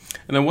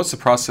 And then what's the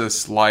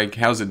process like?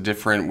 How's it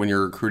different when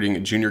you're recruiting a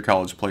junior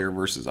college player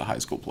versus a high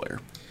school player?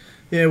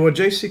 Yeah, well,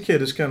 JC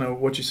kid is kind of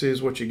what you see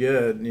is what you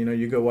get.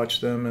 You go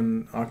watch them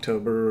in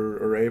October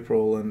or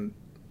April, and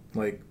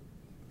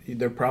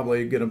they're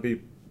probably going to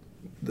be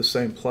the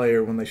same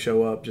player when they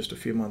show up just a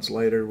few months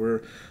later.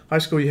 Where high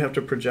school, you have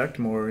to project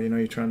more.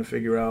 You're trying to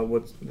figure out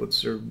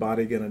what's their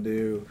body going to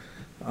do.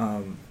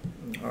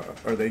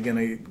 Are they going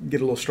to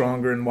get a little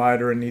stronger and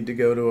wider and need to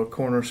go to a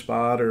corner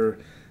spot, or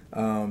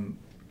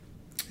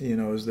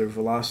is their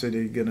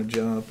velocity going to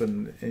jump?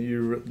 And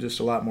you're just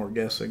a lot more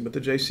guessing. But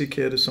the JC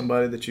kid is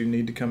somebody that you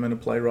need to come in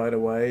and play right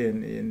away,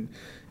 and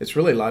it's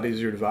really a lot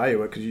easier to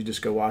evaluate because you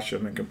just go watch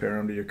them and compare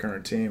them to your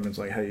current team. It's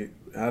like,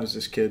 how does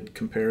this kid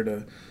compare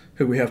to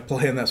who we have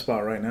playing that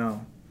spot right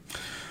now?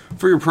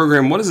 For your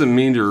program, what does it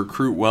mean to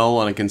recruit well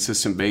on a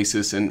consistent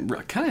basis,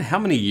 and kind of how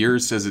many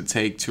years does it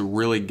take to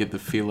really get the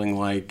feeling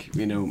like,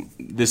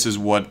 this is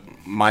what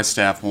my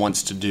staff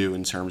wants to do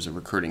in terms of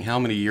recruiting? How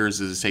many years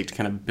does it take to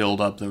kind of build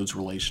up those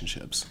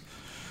relationships?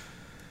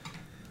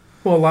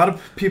 Well, a lot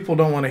of people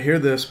don't want to hear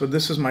this, but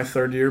this is my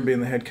 3rd year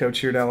being the head coach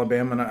here at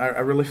Alabama, and I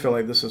really feel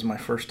like this is my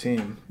first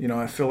team.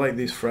 I feel like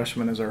these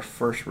freshmen is our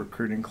first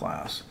recruiting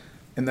class,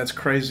 and that's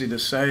crazy to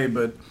say,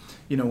 but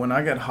when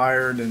I got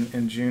hired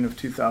in June of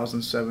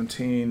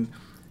 2017,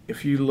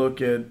 if you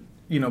look at,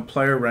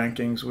 player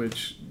rankings,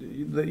 which,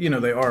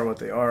 they are what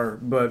they are,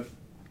 but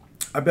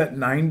I bet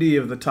 90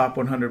 of the top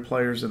 100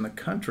 players in the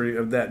country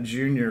of that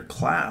junior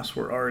class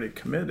were already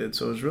committed.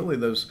 So it was really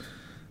those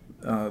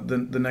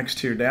the next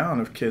tier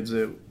down of kids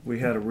that we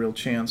had a real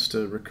chance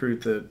to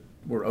recruit that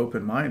were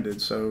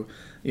open-minded. So,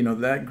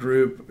 that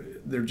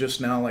group, they're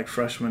just now like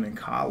freshmen in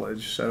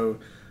college. So,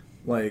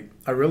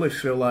 I really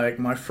feel like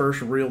my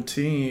first real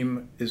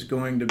team is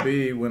going to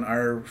be when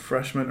our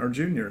freshmen are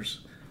juniors,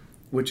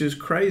 which is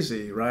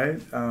crazy,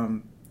 right,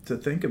 to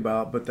think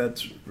about, but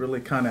that's really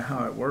kind of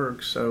how it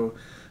works. So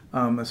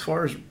as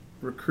far as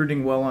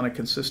recruiting well on a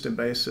consistent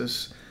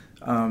basis,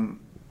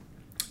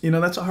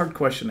 that's a hard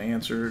question to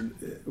answer.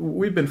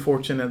 We've been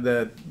fortunate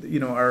that,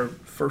 our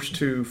first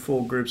 2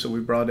 full groups that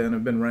we brought in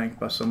have been ranked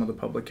by some of the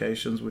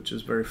publications, which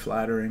is very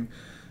flattering.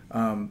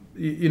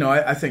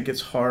 I think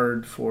it's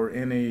hard for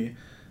any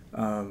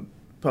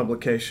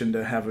publication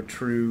to have a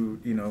true,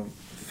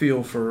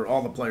 feel for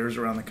all the players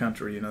around the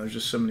country. There's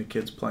just so many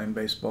kids playing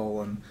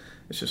baseball, and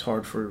it's just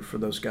hard for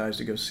those guys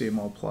to go see them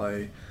all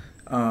play.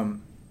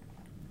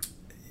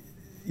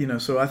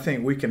 So I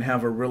think we can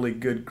have a really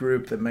good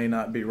group that may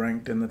not be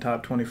ranked in the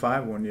top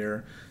 25 one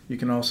year. You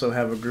can also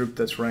have a group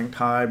that's ranked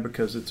high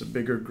because it's a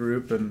bigger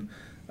group, and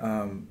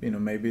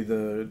maybe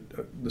the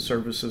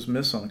services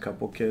miss on a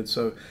couple kids.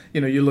 So,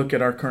 you look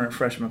at our current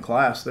freshman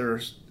class,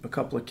 there's a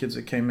couple of kids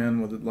that came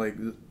in with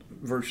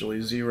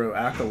virtually 0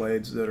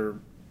 accolades that are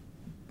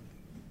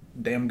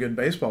damn good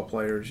baseball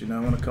players, and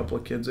a couple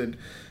of kids that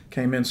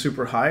came in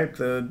super hyped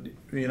that,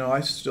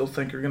 I still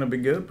think are going to be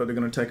good, but they're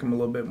going to take them a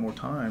little bit more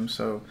time.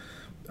 So,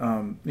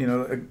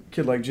 a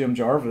kid like Jim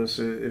Jarvis,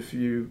 if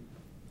you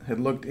had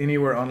looked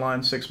anywhere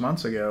online 6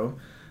 months ago,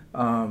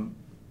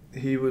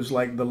 he was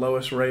like the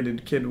lowest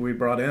rated kid we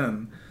brought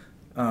in.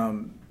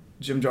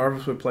 Jim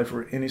Jarvis would play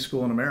for any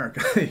school in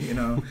America, you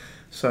know.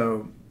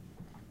 So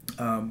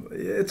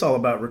it's all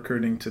about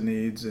recruiting to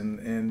needs,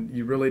 and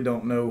you really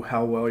don't know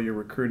how well you're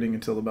recruiting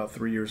until about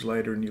 3 years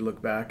later, and you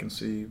look back and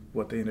see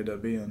what they ended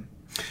up being.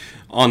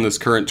 On this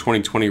current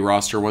 2020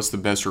 roster, what's the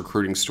best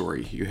recruiting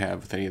story you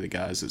have with any of the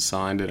guys that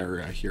signed and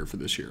are here for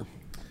this year?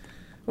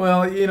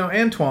 Well, you know,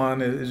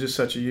 Antoine is just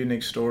such a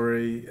unique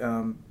story.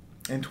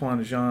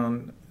 Antoine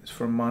Jean is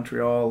from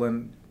Montreal,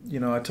 and, you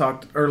know, I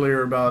talked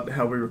earlier about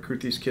how we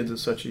recruit these kids at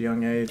such a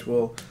young age.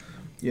 Well,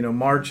 you know,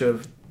 March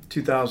of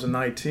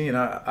 2019,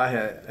 I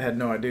had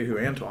no idea who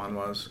Antoine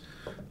was.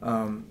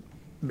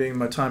 Being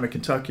my time at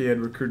Kentucky, I'd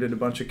recruited a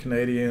bunch of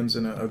Canadians,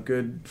 and a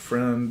good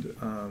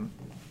friend,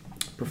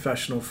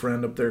 professional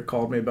friend up there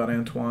called me about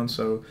Antoine.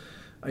 So,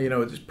 you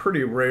know, it's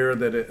pretty rare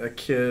that a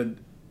kid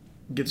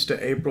gets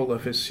to April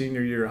of his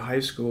senior year of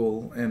high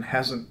school and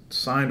hasn't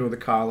signed with a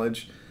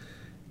college,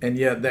 and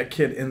yet that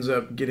kid ends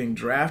up getting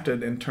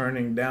drafted and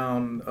turning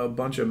down a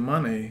bunch of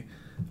money.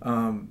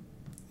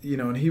 You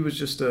know, and he was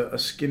just a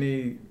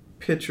skinny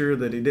pitcher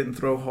that he didn't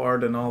throw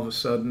hard, and all of a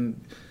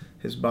sudden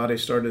his body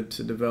started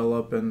to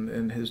develop,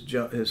 and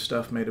his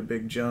stuff made a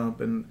big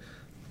jump, and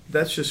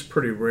that's just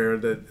pretty rare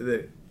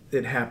that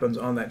it happens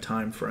on that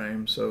time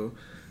frame. So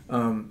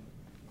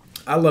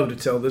I love to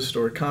tell this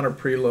story. Connor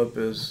Prelup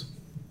is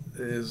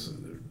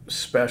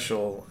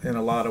special in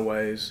a lot of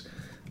ways.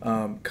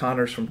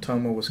 Connor's from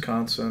Tomah,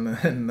 Wisconsin,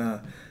 and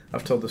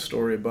I've told the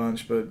story a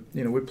bunch, but,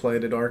 you know, we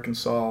played at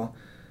Arkansas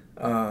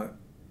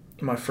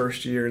my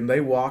first year, and they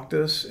walked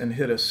us and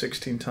hit us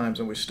 16 times,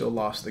 and we still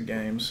lost the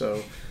game.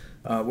 So,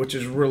 which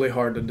is really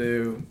hard to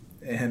do,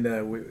 and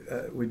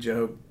we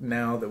joke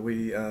now that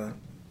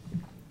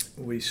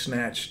we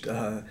snatched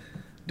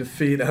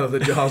defeat out of the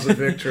jaws of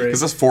victory.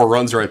 Because that's 4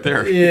 runs right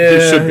there. Yeah,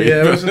 it should be.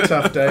 Yeah, it was a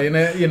tough day, and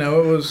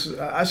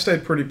I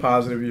stayed pretty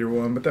positive year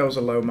one, but that was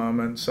a low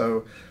moment.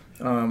 So,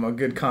 a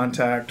good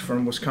contact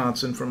from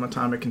Wisconsin from my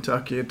time at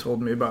Kentucky had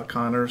told me about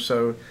Connor.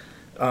 So,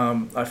 I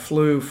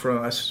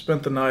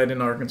spent the night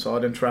in Arkansas. I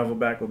didn't travel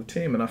back with the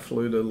team, and I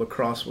flew to La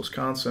Crosse,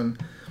 Wisconsin.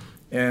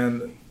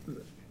 And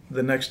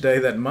the next day,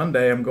 that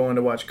Monday, I'm going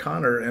to watch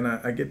Connor, and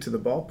I get to the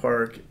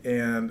ballpark,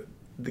 and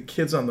the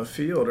kids on the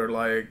field are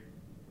like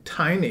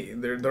tiny.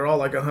 They're all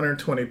like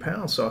 120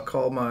 pounds. So I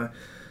called my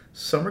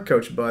summer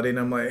coach buddy, and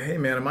I'm like, hey,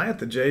 man, am I at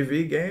the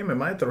JV game?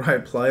 Am I at the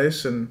right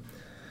place? And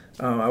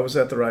I was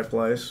at the right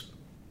place.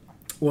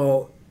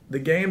 Well, the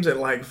game's at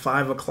like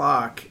 5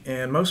 o'clock,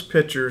 and most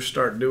pitchers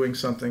start doing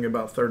something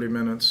about 30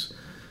 minutes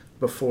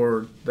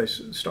before they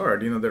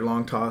start. You know, they're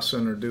long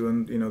tossing or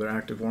doing, you know, their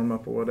active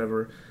warm-up or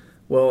whatever.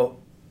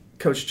 Well,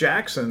 Coach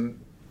Jackson,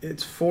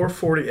 it's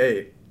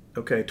 4:48,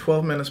 okay,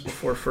 12 minutes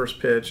before first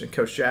pitch, and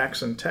Coach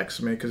Jackson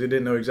texts me because he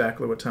didn't know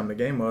exactly what time the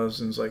game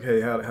was, and he's like, hey,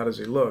 how does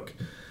he look?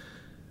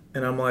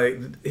 And I'm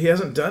like, he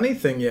hasn't done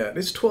anything yet.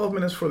 It's 12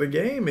 minutes for the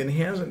game, and he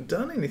hasn't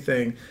done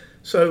anything.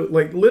 So,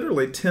 like,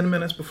 literally 10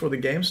 minutes before the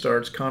game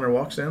starts, Connor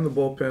walks down the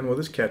bullpen with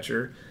his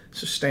catcher,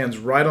 just stands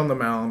right on the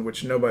mound,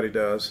 which nobody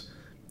does,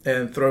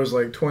 and throws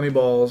like 20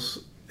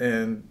 balls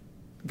and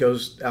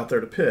goes out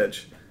there to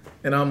pitch.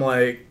 And I'm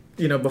like,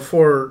 you know,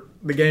 before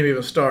the game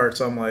even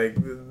starts, I'm like,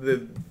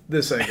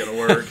 this ain't going to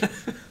work.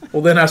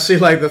 Well, then I see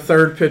like the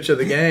third pitch of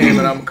the game,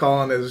 and I'm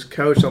calling his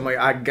coach. I'm like,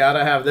 I got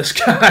to have this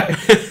guy.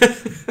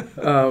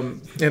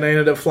 And I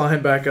ended up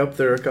flying back up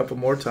there a couple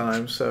more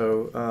times.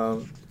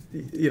 So,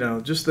 you know,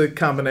 just the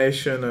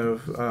combination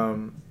of,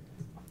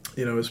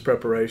 you know, his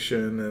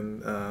preparation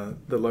and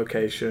the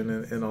location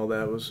and all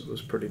that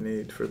was pretty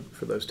neat for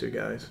those two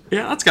guys.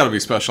 Yeah, that's got to be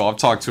special. I've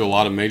talked to a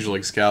lot of Major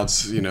League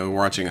scouts, you know,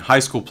 watching high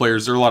school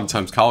players. There are a lot of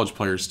times college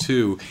players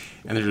too,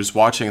 and they're just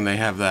watching and they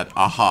have that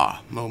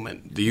aha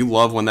moment. Do you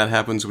love when that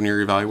happens when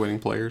you're evaluating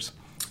players?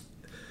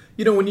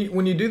 You know,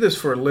 when you do this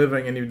for a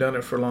living and you've done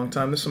it for a long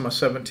time, this is my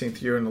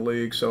 17th year in the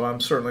league, so I'm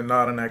certainly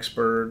not an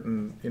expert,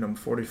 and, you know, I'm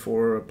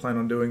 44. I plan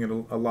on doing it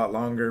a lot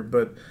longer,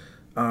 but,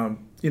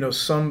 you know,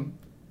 some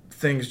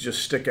things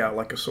just stick out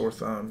like a sore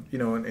thumb, you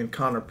know, and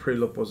Connor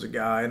Prelup was a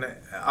guy, and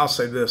I'll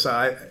say this,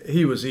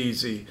 he was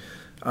easy,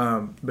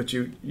 but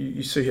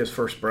you see his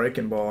first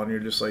breaking ball, and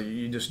you're just like,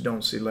 you just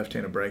don't see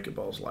left-handed breaking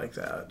balls like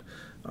that.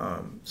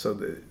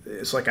 So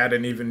it's like I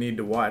didn't even need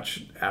to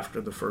watch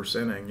after the first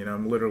inning. You know,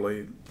 I'm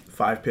literally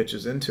 5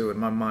 pitches into it,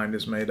 my mind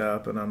is made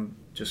up, and I'm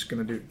just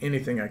going to do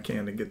anything I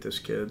can to get this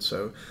kid.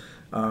 So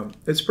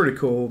it's pretty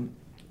cool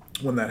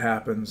when that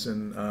happens.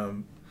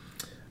 And,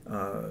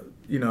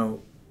 you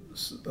know,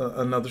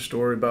 another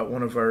story about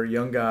one of our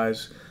young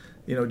guys,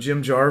 you know,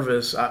 Jim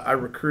Jarvis, I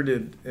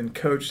recruited and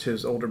coached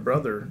his older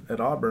brother at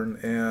Auburn,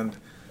 and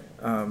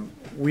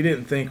we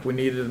didn't think we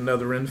needed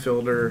another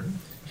infielder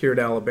here at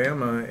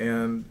Alabama,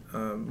 and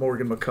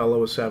Morgan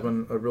McCullough was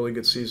having a really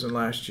good season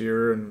last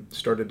year and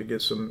started to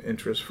get some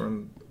interest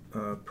from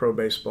pro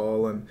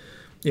baseball. And,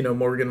 you know,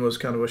 Morgan was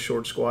kind of a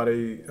short,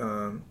 squatty,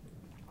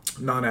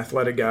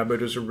 non-athletic guy,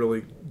 but was a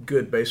really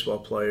good baseball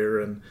player.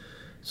 And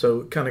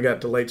so kind of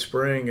got to late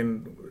spring,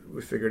 and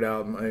we figured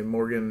out, hey,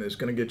 Morgan is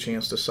going to get a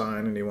chance to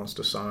sign, and he wants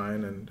to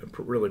sign, and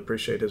really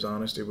appreciate his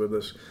honesty with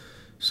us.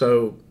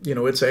 So,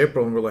 it's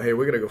April, and we're like, hey,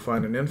 we got to go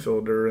find an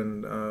infielder.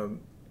 And,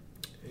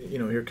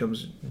 here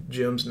comes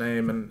Jim's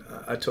name. And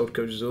I told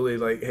Coach Zulli,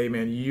 like, hey,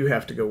 man, you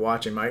have to go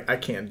watch him. I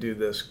can't do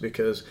this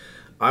because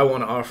I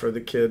want to offer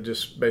the kid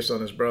just based on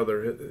his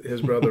brother.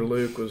 His brother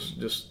Luke was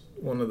just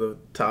one of the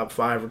top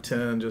 5 or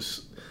 10,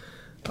 just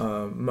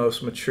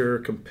most mature,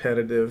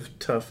 competitive,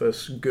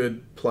 toughest,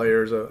 good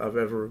players I've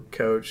ever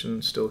coached,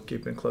 and still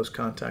keep in close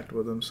contact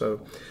with them.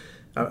 So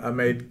I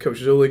made Coach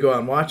Zulli go out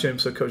and watch him.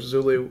 So Coach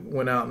Zulli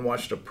went out and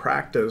watched a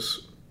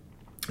practice,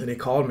 and he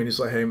called me and he's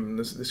like, hey,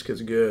 this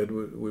kid's good.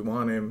 We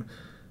want him.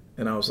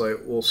 And I was like,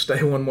 well,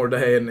 stay one more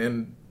day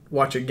and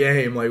watch a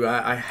game. Like,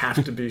 I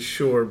have to be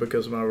sure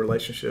because of my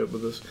relationship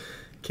with this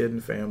kid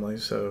and family.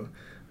 So,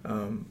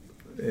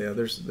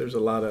 there's a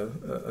lot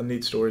of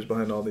neat stories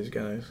behind all these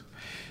guys.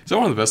 Is that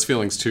one of the best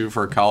feelings, too,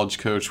 for a college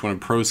coach when a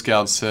pro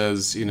scout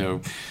says,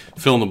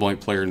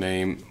 fill-in-the-blank player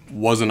name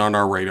wasn't on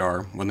our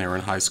radar when they were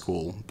in high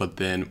school, but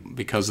then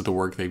because of the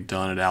work they've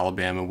done at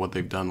Alabama, what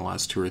they've done the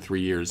last 2 or 3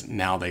 years,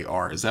 now they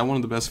are. Is that one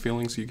of the best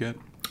feelings you get?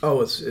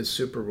 Oh, it's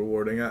super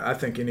rewarding. I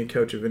think any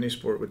coach of any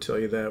sport would tell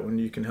you that when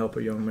you can help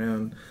a young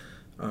man,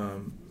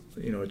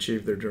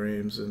 achieve their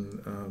dreams.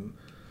 And,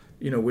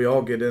 we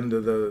all get into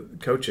the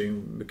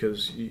coaching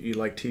because you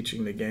like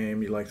teaching the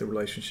game, you like the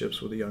relationships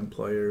with the young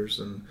players,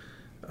 and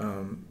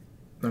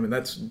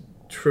that's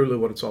truly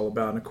what it's all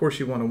about. And of course,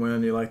 you want to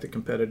win. You like the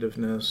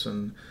competitiveness,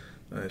 and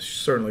it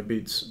certainly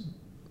beats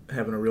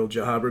having a real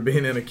job or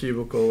being in a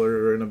cubicle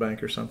or in a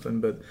bank or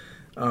something. But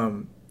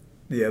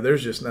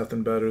there's just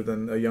nothing better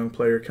than a young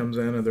player comes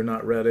in and they're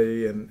not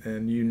ready, and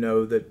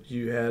that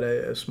you had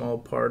a small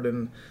part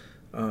in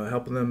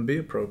helping them be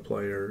a pro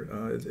player.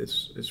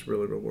 It's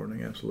really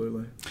rewarding,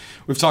 absolutely.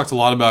 We've talked a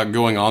lot about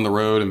going on the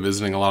road and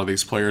visiting a lot of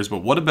these players,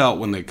 but what about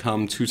when they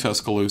come to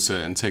Tuscaloosa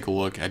and take a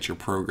look at your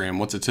program?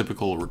 What's a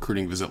typical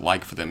recruiting visit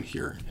like for them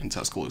here in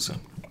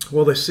Tuscaloosa?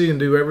 Well, they see and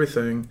do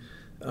everything.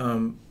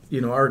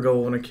 Our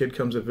goal when a kid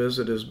comes to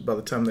visit is by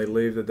the time they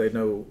leave that they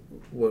know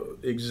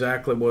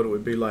exactly what it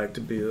would be like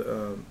to be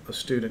a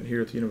student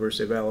here at the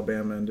University of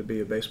Alabama and to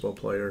be a baseball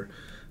player.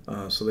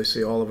 So they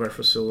see all of our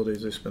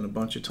facilities. They spend a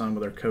bunch of time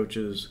with our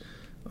coaches.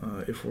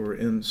 If we're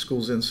in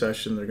schools in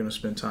session, they're going to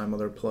spend time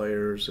with our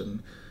players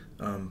and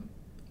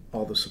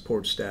all the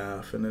support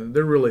staff. And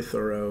they're really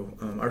thorough.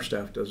 Our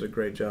staff does a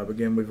great job.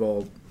 Again, we've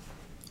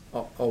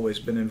always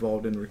been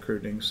involved in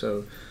recruiting.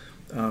 So,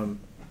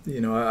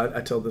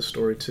 I tell this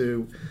story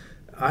too.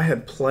 I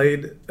had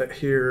played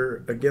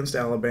here against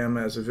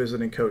Alabama as a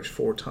visiting coach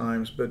 4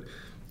 times, but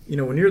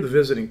when you're the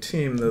visiting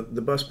team,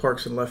 the bus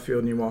parks in left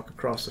field and you walk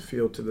across the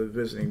field to the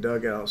visiting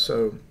dugout.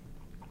 So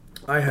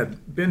I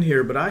had been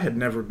here, but I had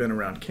never been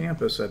around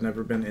campus. I'd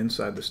never been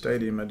inside the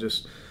stadium. I'd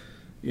just,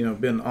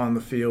 been on the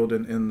field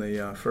and in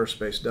the first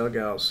base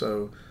dugout.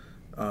 So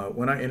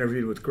when I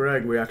interviewed with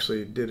Greg, we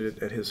actually did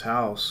it at his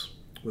house.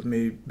 With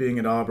me being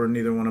at Auburn,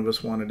 neither one of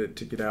us wanted it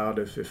to get out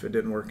if it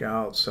didn't work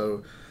out.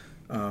 So,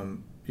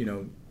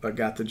 I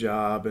got the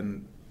job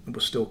and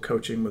was still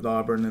coaching with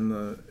Auburn in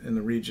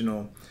the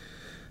regional.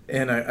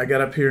 And I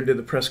got up here and did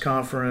the press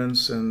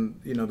conference, and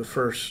the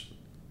first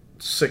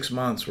 6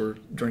 months were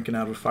drinking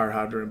out of a fire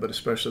hydrant, but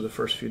especially the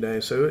first few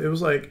days. So it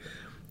was like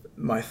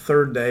my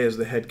 3rd day as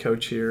the head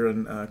coach here,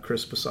 and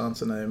Chris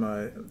Basansone,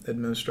 my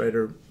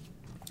administrator,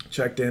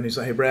 checked in. He's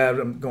like, "Hey, Brad,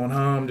 I'm going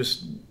home.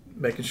 Just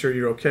making sure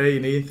you're okay. You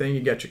need anything?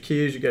 You got your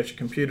keys? You got your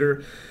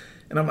computer?"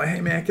 And I'm like,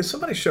 "Hey, man, can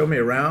somebody show me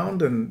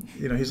around?" And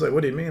he's like,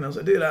 "What do you mean?" I was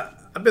like, "Dude,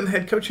 I've been the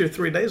head coach here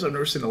 3 days. I've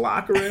never seen a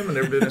locker room. I've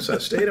never been inside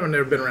the stadium. I've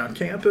never been around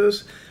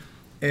campus."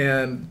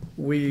 And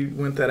we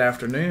went that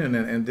afternoon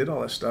and did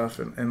all that stuff.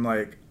 And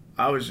like,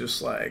 I was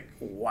just like,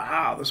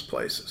 wow, this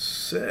place is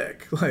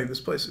sick. Like, this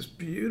place is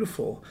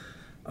beautiful.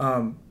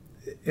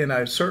 And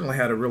I certainly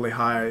had a really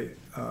high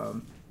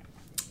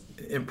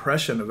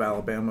impression of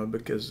Alabama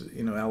because,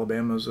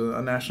 Alabama's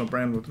a national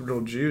brand with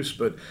real juice.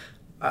 But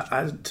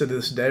I to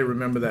this day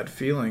remember that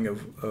feeling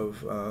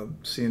of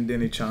seeing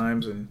Denny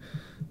Chimes and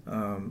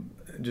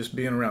just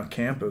being around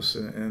campus.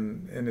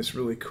 And it's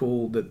really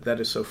cool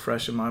that is so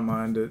fresh in my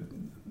mind that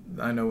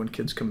I know when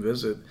kids come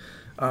visit.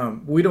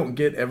 We don't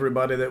get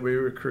everybody that we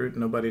recruit.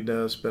 Nobody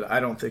does. But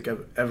I don't think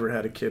I've ever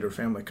had a kid or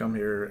family come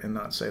here and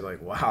not say,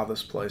 like, wow,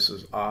 this place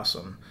is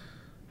awesome.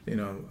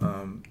 There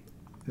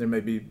may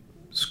be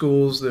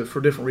schools that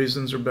for different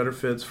reasons are better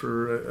fits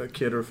for a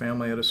kid or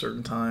family at a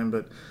certain time.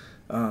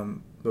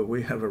 But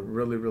we have a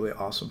really, really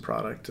awesome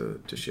product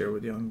to share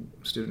with young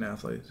student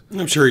athletes.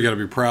 I'm sure you got to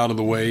be proud of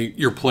the way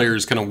your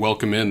players kind of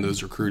welcome in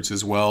those recruits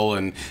as well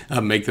and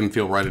make them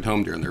feel right at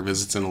home during their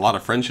visits. And a lot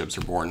of friendships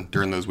are born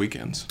during those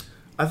weekends.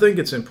 I think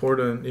it's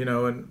important,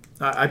 and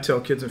I tell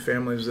kids and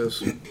families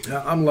this.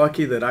 I'm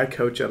lucky that I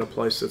coach at a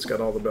place that's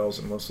got all the bells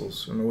and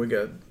whistles. I mean, we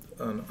got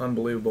an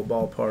unbelievable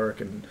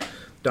ballpark and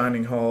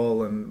dining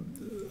hall and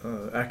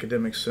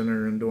academic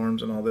center and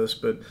dorms and all this.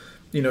 But,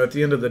 at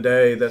the end of the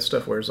day, that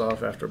stuff wears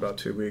off after about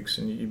 2 weeks,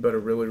 and you better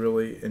really,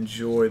 really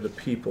enjoy the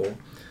people.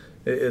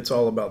 It's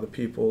all about the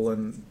people.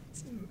 And,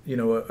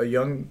 a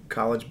young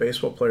college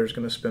baseball player is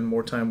going to spend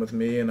more time with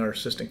me and our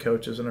assistant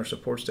coaches and our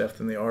support staff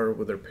than they are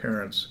with their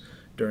parents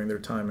during their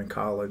time in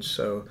college.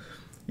 So,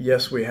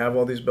 yes, we have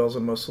all these bells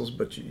and whistles,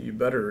 but you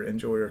better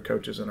enjoy our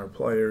coaches and our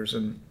players.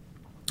 And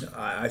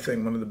I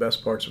think one of the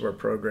best parts of our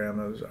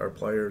program is our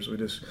players.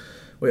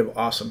 We have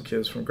awesome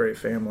kids from great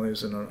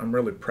families, and I'm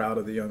really proud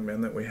of the young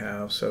men that we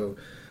have. So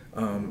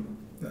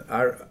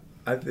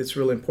it's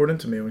really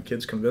important to me when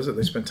kids come visit,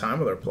 they spend time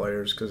with our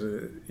players,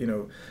 because,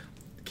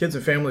 kids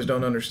and families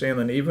don't understand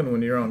that even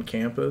when you're on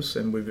campus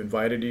and we've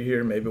invited you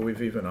here, maybe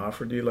we've even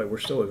offered you, we're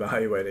still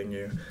evaluating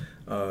you.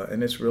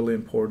 And it's really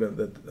important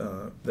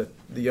that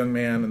the young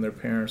man and their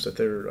parents, that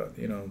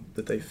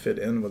that they fit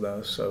in with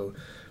us. So,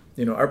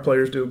 our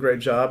players do a great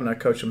job, and I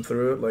coach them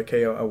through it.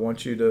 Hey, I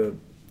want you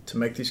to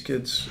make these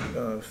kids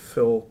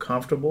feel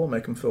comfortable,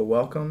 make them feel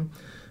welcome.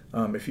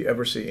 If you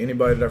ever see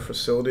anybody at our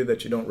facility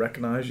that you don't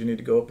recognize, you need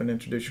to go up and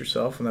introduce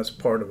yourself, and that's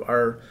part of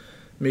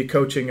me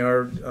coaching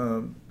our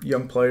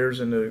young players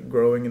into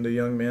growing into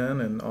young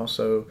men. And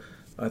also,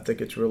 I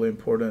think it's really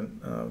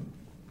important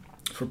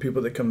for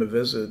people that come to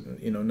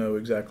visit, know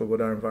exactly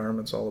what our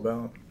environment's all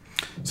about.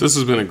 So this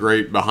has been a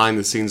great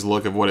behind-the-scenes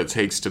look of what it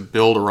takes to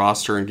build a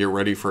roster and get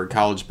ready for a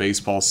college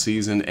baseball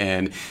season.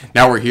 And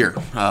now we're here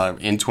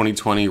in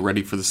 2020,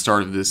 ready for the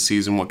start of this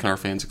season. What can our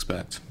fans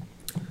expect?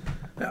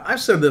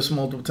 I've said this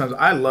multiple times.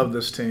 I love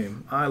this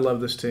team.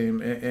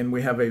 And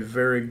we have a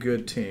very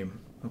good team,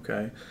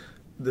 okay?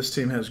 This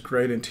team has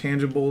great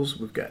intangibles.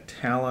 We've got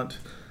talent.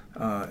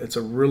 It's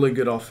a really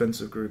good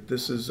offensive group.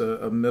 This is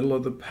a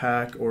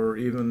middle-of-the-pack or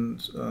even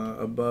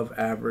above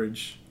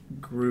average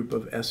group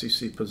of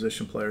SEC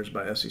position players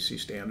by SEC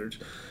standards.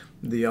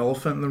 The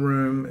elephant in the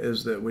room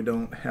is that we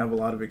don't have a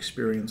lot of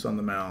experience on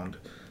the mound.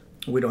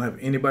 We don't have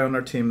anybody on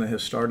our team that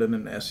has started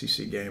an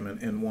SEC game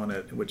and won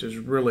it, which is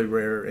really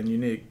rare and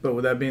unique. But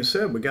with that being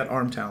said, we got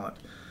arm talent,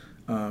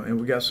 and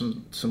we got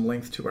some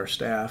length to our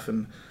staff.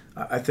 And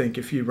I think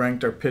if you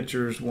ranked our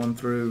pitchers 1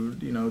 through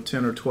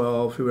 10 or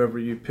 12, whoever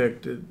you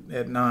picked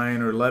at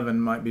 9 or 11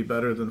 might be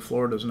better than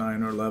Florida's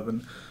 9 or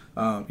 11.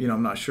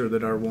 I'm not sure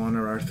that our 1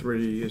 or our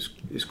 3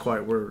 is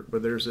quite where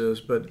theirs is,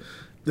 but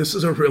this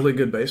is a really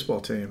good baseball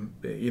team.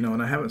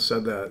 And I haven't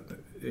said that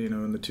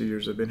in the 2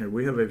 years I've been here.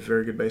 We have a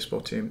very good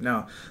baseball team.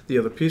 Now, the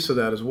other piece of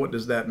that is, what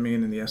does that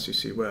mean in the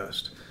SEC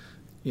West?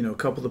 A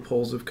couple of the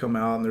polls have come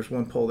out, and there's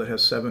one poll that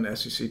has 7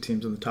 SEC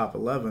teams in the top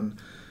 11.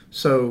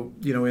 So,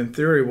 in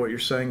theory, what you're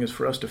saying is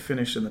for us to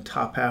finish in the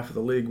top half of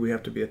the league, we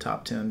have to be a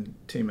top 10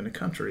 team in the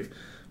country.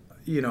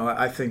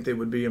 I think it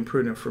would be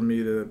imprudent for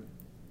me to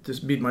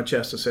just beat my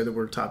chest to say that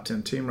we're a top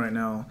 10 team right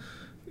now,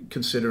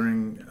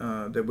 considering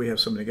that we have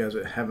so many guys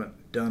that haven't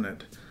done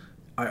it.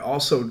 I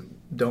also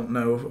don't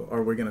know,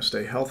 are we going to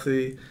stay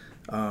healthy?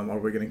 Are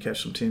we going to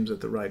catch some teams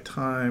at the right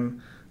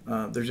time?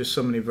 There's just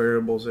so many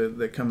variables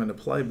that come into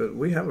play, but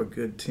we have a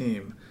good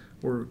team.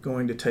 We're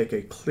going to take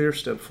a clear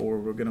step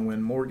forward. We're going to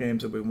win more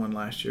games than we won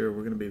last year. We're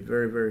going to be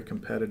very, very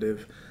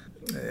competitive,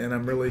 and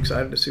I'm really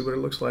excited to see what it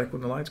looks like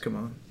when the lights come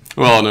on.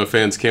 Well, I know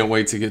fans can't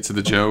wait to get to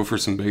the Joe for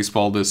some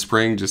baseball this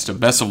spring. Just a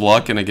best of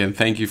luck, and again,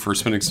 thank you for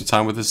spending some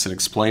time with us and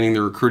explaining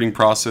the recruiting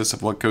process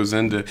of what goes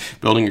into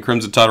building a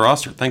Crimson Tide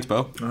roster. Thanks,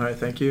 Bo. All right,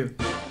 thank you.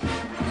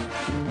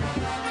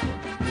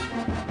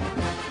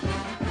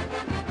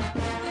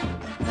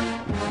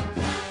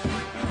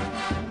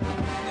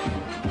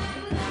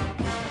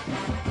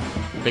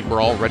 I think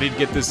we're all ready to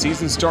get this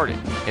season started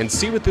and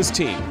see what this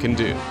team can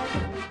do.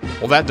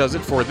 Well, that does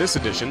it for this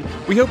edition.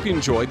 We hope you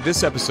enjoyed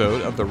this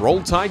episode of the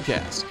Roll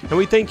Tidecast, and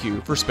we thank you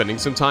for spending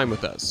some time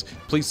with us.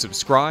 Please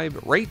subscribe,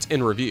 rate,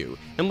 and review,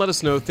 and let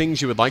us know things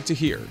you would like to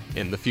hear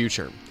in the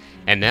future.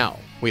 And now,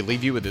 we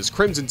leave you with this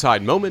Crimson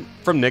Tide moment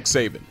from Nick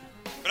Saban.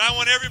 But I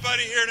want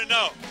everybody here to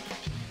know,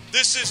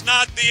 this is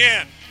not the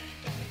end.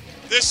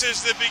 This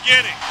is the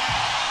beginning.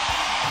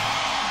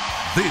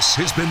 This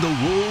has been the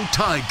Roll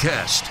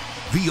Tidecast,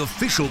 the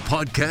official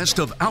podcast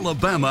of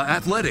Alabama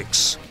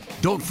Athletics.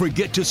 Don't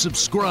forget to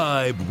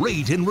subscribe,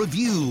 rate, and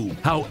review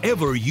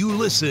however you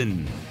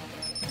listen.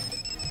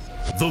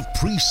 The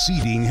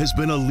preceding has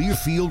been a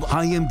Learfield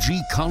IMG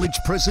College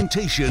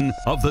presentation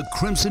of the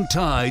Crimson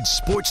Tide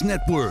Sports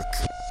Network.